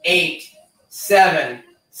 8, 7,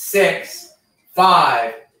 6,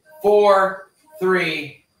 5, 4,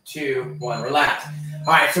 3, 2, 1. Relax.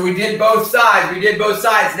 All right, so we did both sides. We did both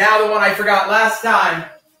sides. Now the one I forgot last time.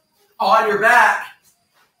 On your back.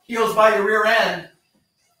 Heels by your rear end.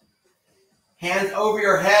 Hands over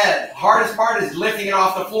your head. Hardest part is lifting it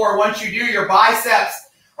off the floor. Once you do, your biceps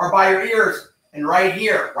are by your ears and right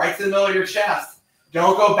here, right to the middle of your chest.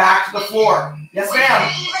 Don't go back to the floor. Yes,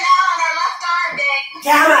 ma'am. Even out on our left arm,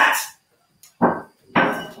 Damn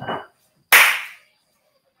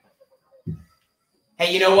it.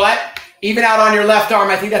 Hey, you know what? Even out on your left arm,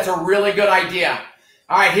 I think that's a really good idea.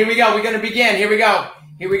 All right, here we go. We're going to begin. Here we go.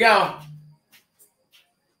 Here we go.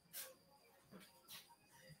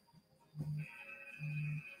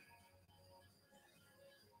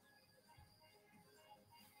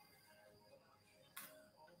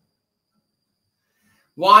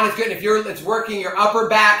 One is good if it's working your upper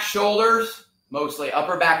back, shoulders, mostly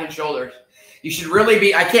upper back and shoulders. You should really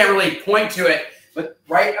be, I can't really point to it, but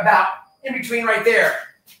right about in between right there.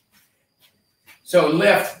 So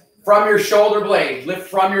lift from your shoulder blade, lift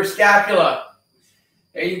from your scapula.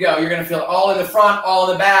 There you go. You're going to feel it all in the front,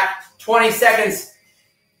 all in the back. 20 seconds.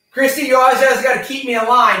 Christy, you always just got to keep me in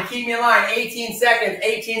line. Keep me in line. 18 seconds.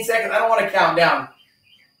 18 seconds. I don't want to count down.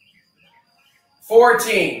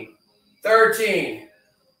 14, 13,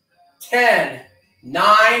 10,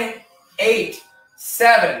 9, 8,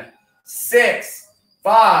 7, 6,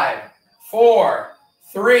 5, 4,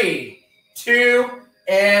 3, 2,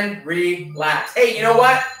 and relax. Hey, you know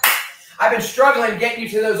what? I've been struggling getting you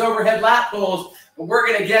to those overhead lat pulls, but we're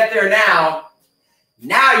going to get there now.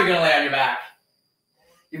 Now you're going to lay on your back.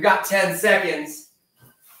 You've got 10 seconds.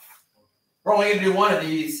 We're only going to do one of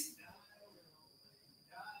these.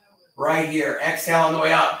 Right here. Exhale on the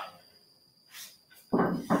way up.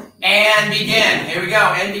 And begin. Here we go.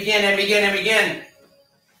 And begin, and begin, and begin.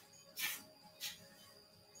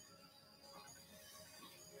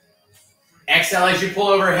 Exhale as you pull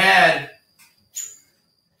overhead.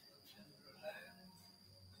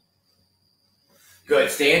 Good.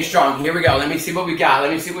 Staying strong. Here we go. Let me see what we got.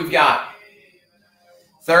 Let me see what we've got.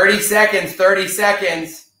 30 seconds. 30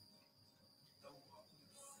 seconds.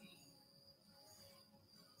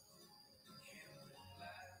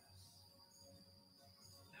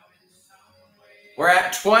 We're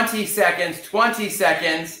at 20 seconds. 20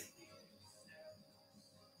 seconds.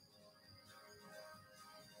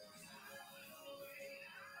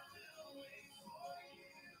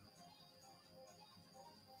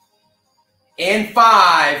 In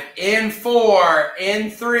 5, in 4,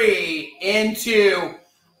 in 3, in 2.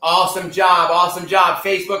 Awesome job, awesome job.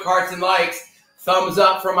 Facebook hearts and likes. Thumbs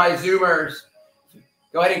up for my Zoomers.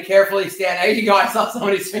 Go ahead and carefully stand. There you go. I saw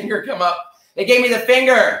somebody's finger come up. They gave me the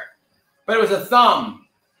finger, but it was a thumb.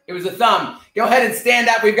 It was a thumb. Go ahead and stand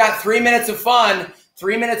up. We've got 3 minutes of fun.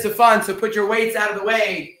 3 minutes of fun. So put your weights out of the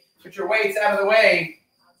way. Put your weights out of the way.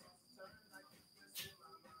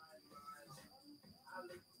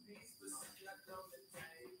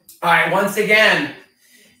 All right, once again,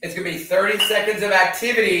 it's going to be 30 seconds of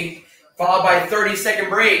activity followed by a 30-second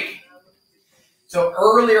break. So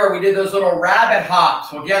earlier we did those little rabbit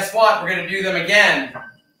hops. Well, guess what? We're going to do them again.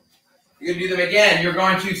 You're going to do them again. You're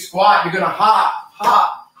going to squat. You're going to hop,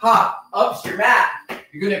 hop, hop up to your mat.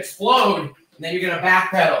 You're going to explode, and then you're going to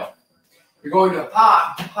backpedal. You're going to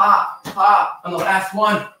hop, hop, hop. On the last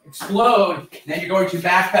one, explode. And then you're going to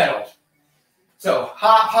backpedal. So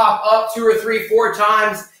hop, hop, up 2 or 3, 4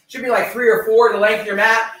 times. Should be like 3 or 4 to lengthen your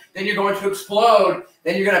mat. Then you're going to explode.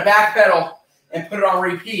 Then you're going to backpedal and put it on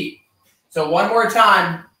repeat. So one more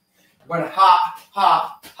time. We're going to hop,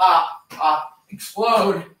 hop, hop, hop,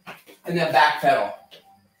 explode, and then backpedal.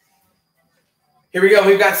 Here we go.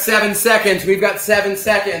 We've got 7 seconds. We've got 7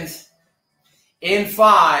 seconds. In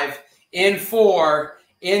 5, in 4,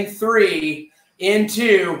 in 3, in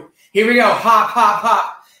 2. Here we go. Hop, hop,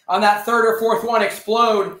 hop. On that 3rd or 4th one,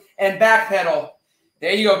 explode and backpedal.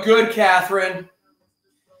 There you go. Good, Catherine.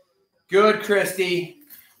 Good, Christy.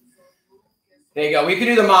 There you go. We can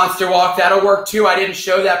do the monster walk. That'll work too. I didn't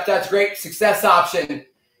show that, but that's great. Success option.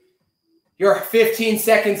 You're 15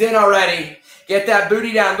 seconds in already. Get that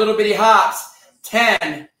booty down. Little bitty hops.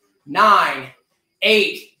 10, 9,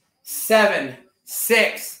 8, 7,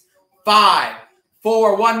 6, 5,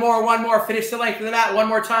 4. One more. Finish the length of the mat. One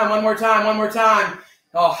more time.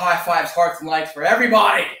 Oh, high fives, hearts, and likes for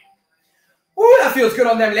everybody. Woo, that feels good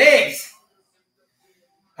on them legs.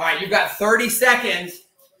 All right, you've got 30 seconds.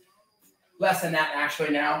 Less than that, actually,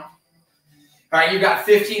 now. All right, you've got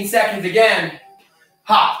 15 seconds again.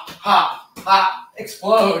 Hop, hop, hop,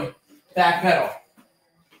 explode, backpedal.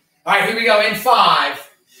 All right, here we go. In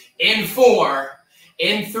 5, in 4,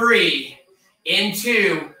 in 3, in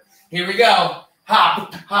 2. Here we go.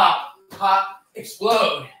 Hop, hop, hop,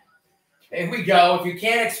 explode. There we go. If you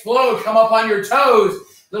can't explode, come up on your toes.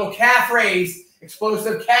 Little calf raise,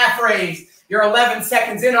 explosive calf raise. You're 11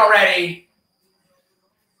 seconds in already.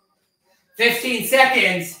 15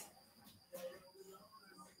 seconds.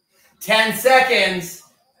 10 seconds.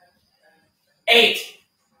 8,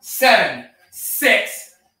 7,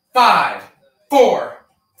 6, 5, 4,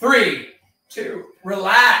 3, 2.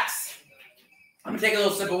 Relax. I'm going to take a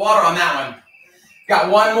little sip of water on that one. Got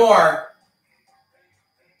one more.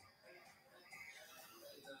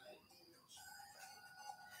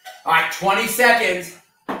 All right, 20 seconds.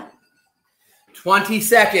 20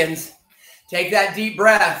 seconds. Take that deep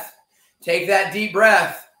breath. Take that deep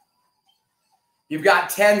breath. You've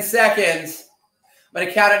got 10 seconds. I'm going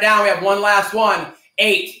to count it down. We have one last one.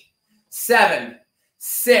 8, 7,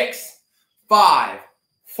 6, 5,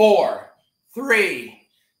 4, 3,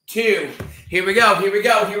 2. Here we go.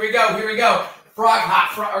 Frog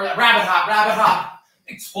hop, or rabbit hop.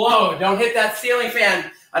 Explode. Don't hit that ceiling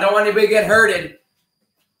fan. I don't want anybody to get hurted.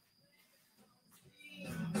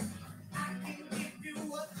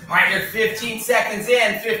 All right, you're 15 seconds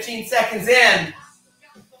in.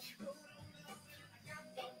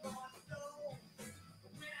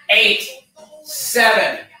 8,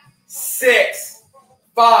 7, 6,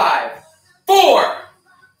 5, 4,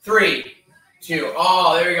 3, 2.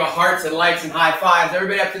 Oh, there we go. Hearts and likes and high fives.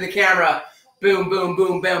 Everybody up to the camera. Boom, boom,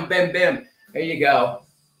 boom, bam, bam, bam. There you go.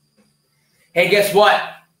 Hey, guess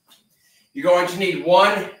what? You're going to need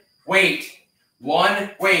one weight.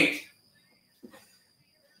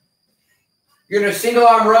 You're going to single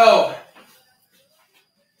arm row.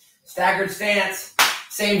 Staggered stance.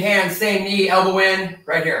 Same hand, same knee, elbow in.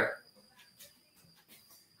 Right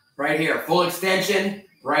here. Full extension.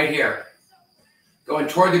 Right here. Going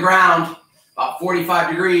toward the ground. About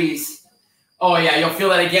 45 degrees. Oh, yeah. You'll feel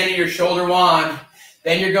that again in your shoulder wand.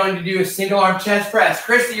 Then you're going to do a single arm chest press.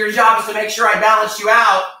 Christy, your job is to make sure I balance you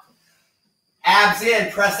out. Abs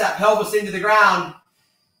in. Press that pelvis into the ground.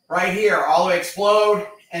 Right here. All the way explode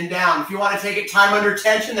and down. If you want to take it time under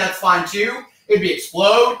tension, that's fine too. It'd be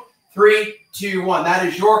explode. 3, 2, 1. That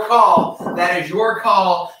is your call.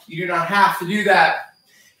 You do not have to do that.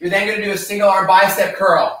 You're then going to do a single arm bicep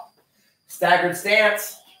curl. Staggered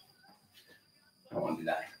stance. I don't want to do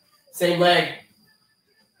that. Same leg.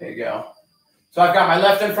 There you go. So I've got my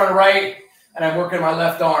left in front of right, and I'm working my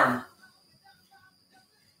left arm.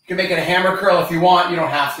 You can make it a hammer curl if you want. You don't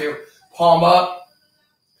have to. Palm up.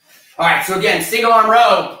 All right, so again, single arm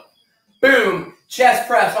row. Boom. Chest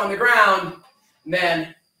press on the ground. And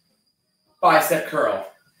then bicep curl.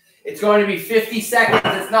 It's going to be 50 seconds.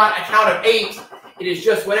 It's not a count of 8. It is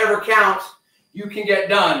just whatever count you can get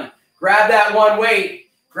done. Grab that one weight.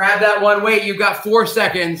 You've got 4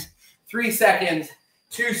 seconds, 3 seconds,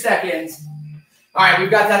 2 seconds. All right, we've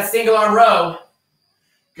got that single arm row.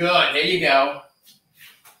 Good, there you go.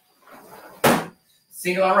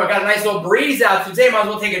 Single arm row. Got a nice little breeze out today. Might as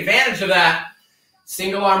well take advantage of that.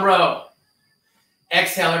 Single arm row.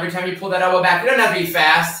 Exhale every time you pull that elbow back. It doesn't have to be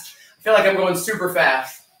fast. I feel like I'm going super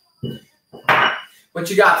fast. What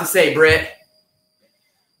you got to say, Britt?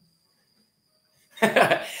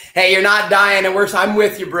 Hey, you're not dying, and I'm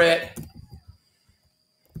with you, Britt.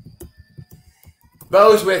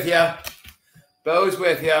 Bo's with you. Bo's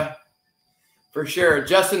with you for sure.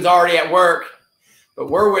 Justin's already at work, but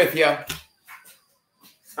we're with you. All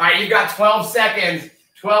right, you've got 12 seconds.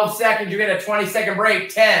 12 seconds. You get a 20-second break.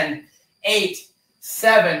 10, 8,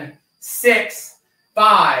 7, 6,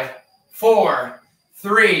 5, 4,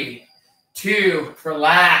 3, 2.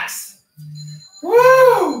 Relax.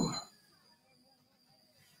 Woo!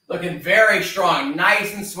 Looking very strong,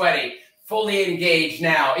 nice and sweaty, fully engaged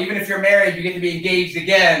now. Even if you're married, you get to be engaged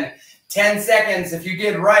again. 10 seconds. If you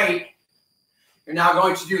did right, you're now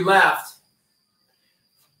going to do left.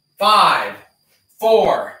 5,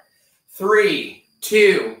 4, 3,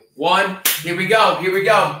 2, 1. Here we go. Here we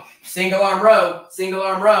go. Single arm row. Single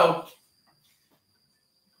arm row.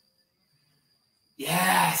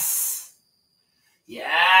 Yes.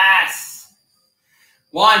 Yes.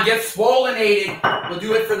 Juan, get swolenated. We'll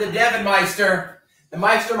do it for the Devonmeister, the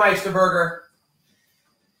Meister burger.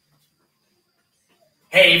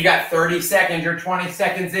 Hey, you've got 30 seconds. You're 20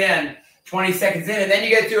 seconds in. 20 seconds in. And then you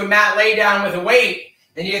get to a mat lay down with a weight.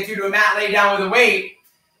 Then you get to do a mat lay down with a weight.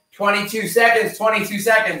 22 seconds. 22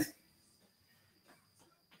 seconds.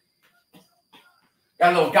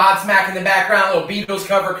 Got a little Godsmack in the background. A little Beatles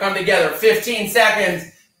cover come together. 15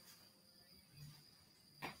 seconds.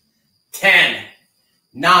 10.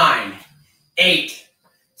 9, 8,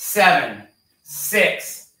 7,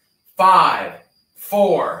 6, 5,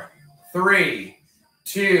 4, 3,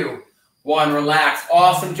 2, 1. Relax.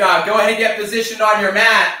 Awesome job. Go ahead and get positioned on your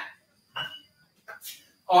mat.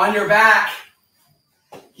 On your back.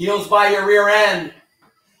 Heels by your rear end.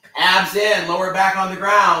 Abs in. Lower back on the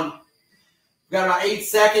ground. You've got about 8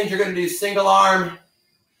 seconds. You're going to do single arm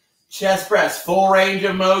chest press. Full range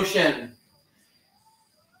of motion.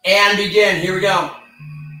 And begin. Here we go.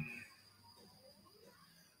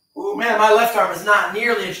 Ooh, man, my left arm is not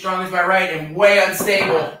nearly as strong as my right and way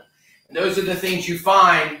unstable. And those are the things you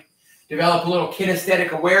find. Develop a little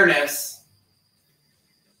kinesthetic awareness.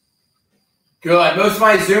 Good. Most of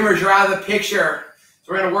my Zoomers are out of the picture.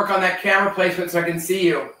 So we're going to work on that camera placement so I can see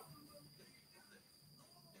you.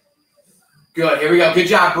 Good. Here we go. Good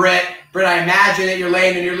job, Britt. Britt, I imagine that you're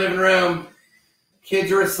laying in your living room.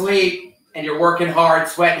 Kids are asleep and you're working hard,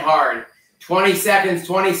 sweating hard. 20 seconds,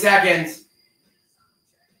 20 seconds.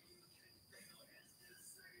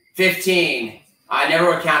 15. I never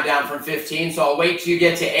would count down from 15, so I'll wait till you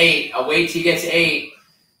get to 8. I'll wait till you get to 8.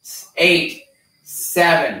 8,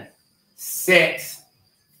 7, 6,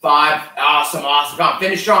 5. Awesome, awesome. Come on,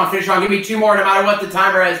 finish strong, finish strong. Give me 2 more no matter what the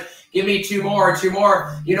timer is. Give me 2 more, 2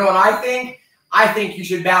 more. You know what I think? I think you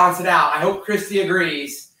should balance it out. I hope Christy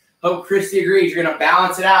agrees. Hope Christy agrees. You're going to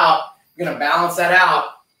balance it out. You're going to balance that out.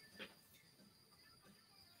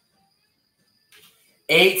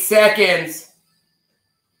 8 seconds.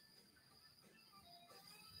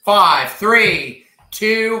 5, 3,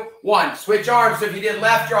 2, 1. Switch arms. So if you did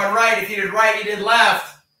left, you're on right. If you did right, you did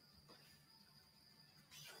left.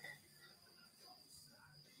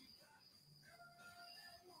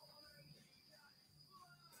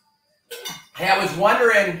 Hey, I was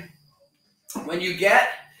wondering, when you get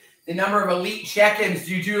the number of elite check-ins,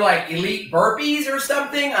 do you do like elite burpees or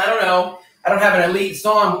something? I don't know. I don't have an elite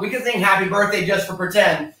song, but we can sing happy birthday just for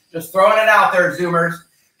pretend. Just throwing it out there, Zoomers.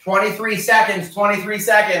 23 seconds, 23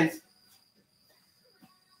 seconds.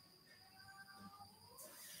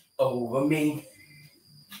 Over me.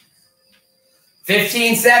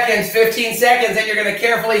 15 seconds, 15 seconds, and you're going to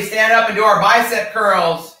carefully stand up and do our bicep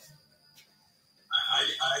curls.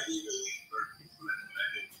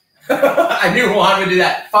 I knew Juan would do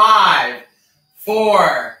that. 5,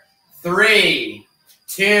 4, 3,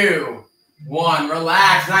 2, 1.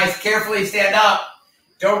 Relax. Nice. Carefully stand up.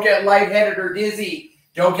 Don't get lightheaded or dizzy.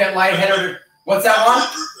 Don't get lightheaded. What's that one?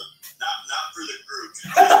 Not for the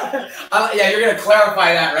group. Yeah, you're going to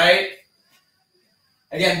clarify that, right?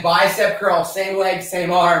 Again, bicep curl, same leg,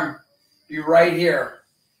 same arm. Be right here.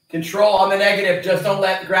 Control on the negative. Just don't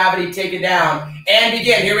let the gravity take it down. And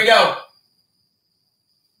begin. Here we go.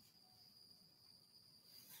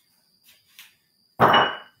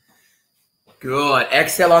 Good.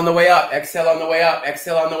 Exhale on the way up. Exhale on the way up.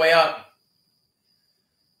 Exhale on the way up.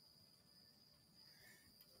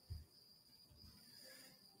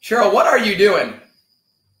 Cheryl, what are you doing?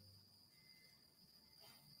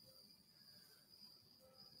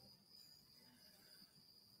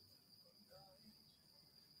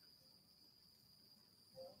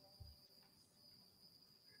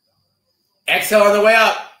 Exhale on the way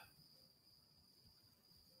up.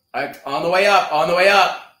 On the way up. On the way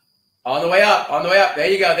up. On the way up. On the way up. There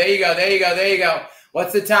you go. There you go. There you go. There you go.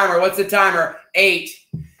 What's the timer? What's the timer? 8,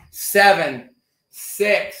 7,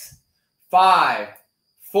 6, 5,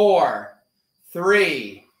 4,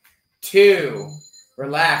 3, 2.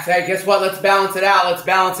 Relax. Hey, guess what? Let's balance it out. Let's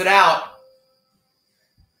balance it out.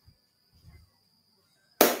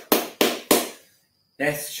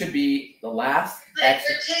 This should be the last. Like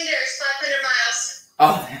your Tinder is 500 miles.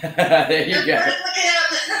 Oh, there you go.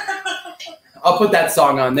 I'll put that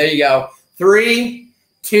song on. There you go. 3,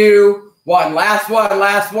 2, 1. Last one,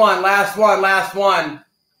 last one, last one, last one.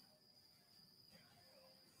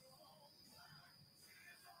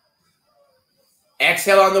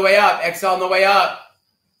 Exhale on the way up. Exhale on the way up.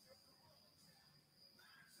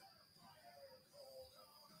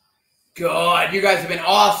 Good. You guys have been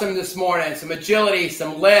awesome this morning. Some agility,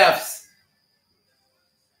 some lifts.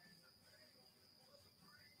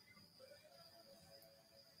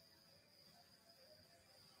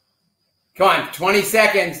 Come on, 20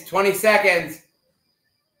 seconds, 20 seconds.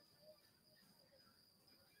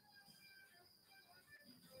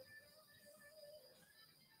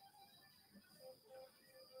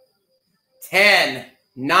 Ten,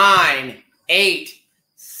 9, 8,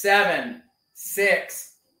 7,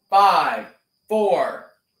 6, 5,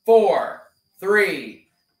 4, 4, 3,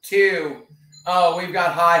 2. Oh, we've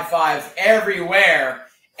got high fives everywhere,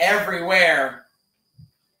 everywhere.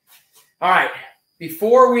 All right,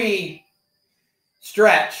 before we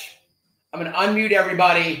stretch, I'm going to unmute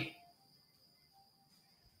everybody.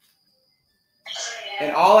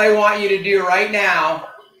 And all I want you to do right now,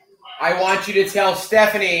 I want you to tell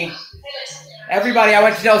Stephanie, everybody, I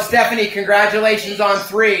want you to tell Stephanie, congratulations on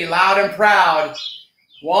 3, loud and proud.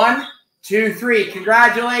 1, 2, 3.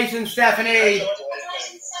 Congratulations, Stephanie.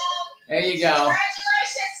 There you go.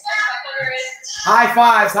 High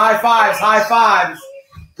fives, high fives, high fives.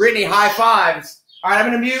 Brittany, high fives. All right,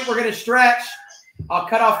 I'm going to mute. We're going to stretch. I'll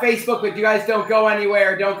cut off Facebook, but you guys don't go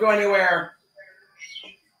anywhere. Don't go anywhere.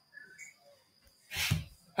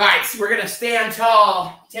 All right, so we're going to stand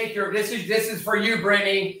tall. Take your, this is for you,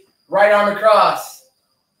 Brittany. Right arm across.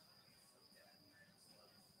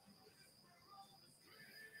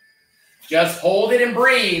 Just hold it and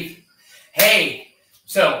breathe. Hey,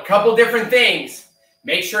 so a couple different things.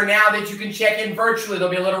 Make sure now that you can check in virtually.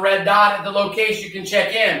 There'll be a little red dot at the location you can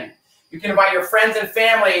check in. You can invite your friends and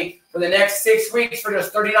family for the next 6 weeks for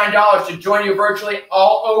just $39 to join you virtually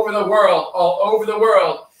all over the world, all over the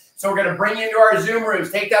world. So we're going to bring you into our Zoom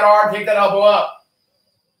rooms. Take that arm, take that elbow up.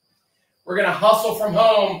 We're going to hustle from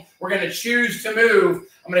home. We're going to choose to move.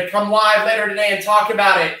 I'm going to come live later today and talk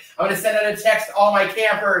about it. I'm going to send out a text to all my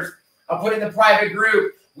campers. I'll put it in the private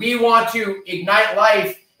group. We want to ignite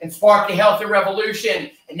life and spark a healthy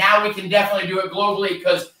revolution. And now we can definitely do it globally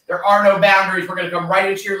because there are no boundaries. We're going to come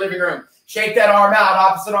right into your living room. Shake that arm out,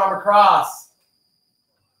 opposite arm across.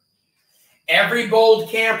 Every bold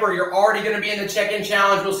camper, you're already going to be in the check-in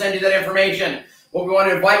challenge. We'll send you that information. What we want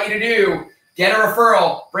to invite you to do, get a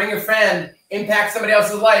referral, bring a friend, impact somebody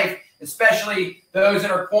else's life, especially those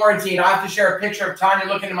that are quarantined. I have to share a picture of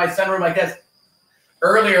Tanya looking in my sunroom like this.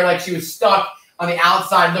 Earlier, like she was stuck on the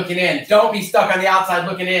outside looking in. Don't be stuck on the outside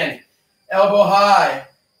looking in. Elbow high.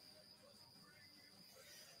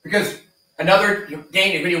 Because another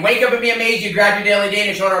Danish, when you wake up and be amazed, you grab your daily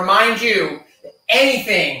Danish. I want to remind you that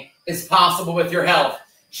anything is possible with your health.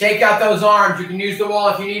 Shake out those arms. You can use the wall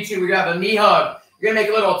if you need to. We got a knee hug. You're going to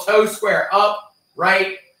make a little toe square. Up,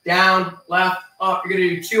 right, down, left, up. You're going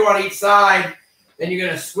to do 2 on each side. Then you're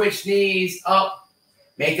going to switch knees up.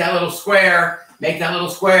 Make that little square. Make that little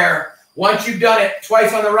square. Once you've done it,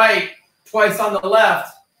 twice on the right, twice on the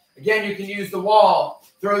left. Again, you can use the wall.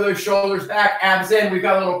 Throw those shoulders back, abs in. We've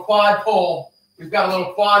got a little quad pull. We've got a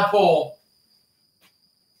little quad pull.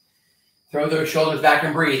 Throw those shoulders back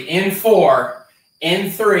and breathe. In 4,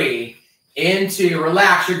 in 3, in 2.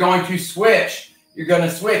 Relax. You're going to switch. You're going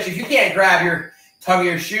to switch. If you can't grab your tongue of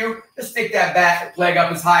your shoe, just stick that back leg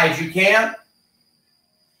up as high as you can.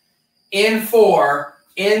 In 4,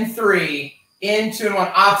 in 3, in 2, and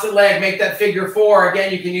 1. Opposite leg. Make that figure 4.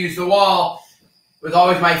 Again, you can use the wall. It was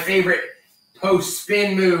always my favorite post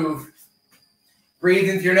spin move. Breathe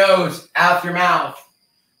into your nose, out your mouth.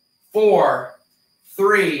 4,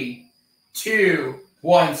 3, 2,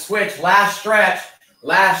 1. Switch. Last stretch.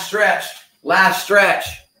 Last stretch. Last stretch.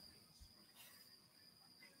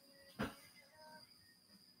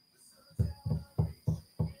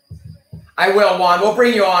 I will, Juan. We'll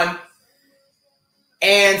bring you on.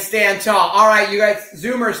 And stand tall. All right, you guys,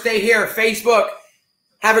 Zoomers, stay here. Facebook,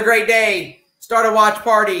 have a great day. Start a watch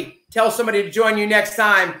party. Tell somebody to join you next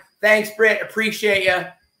time. Thanks, Britt. Appreciate you.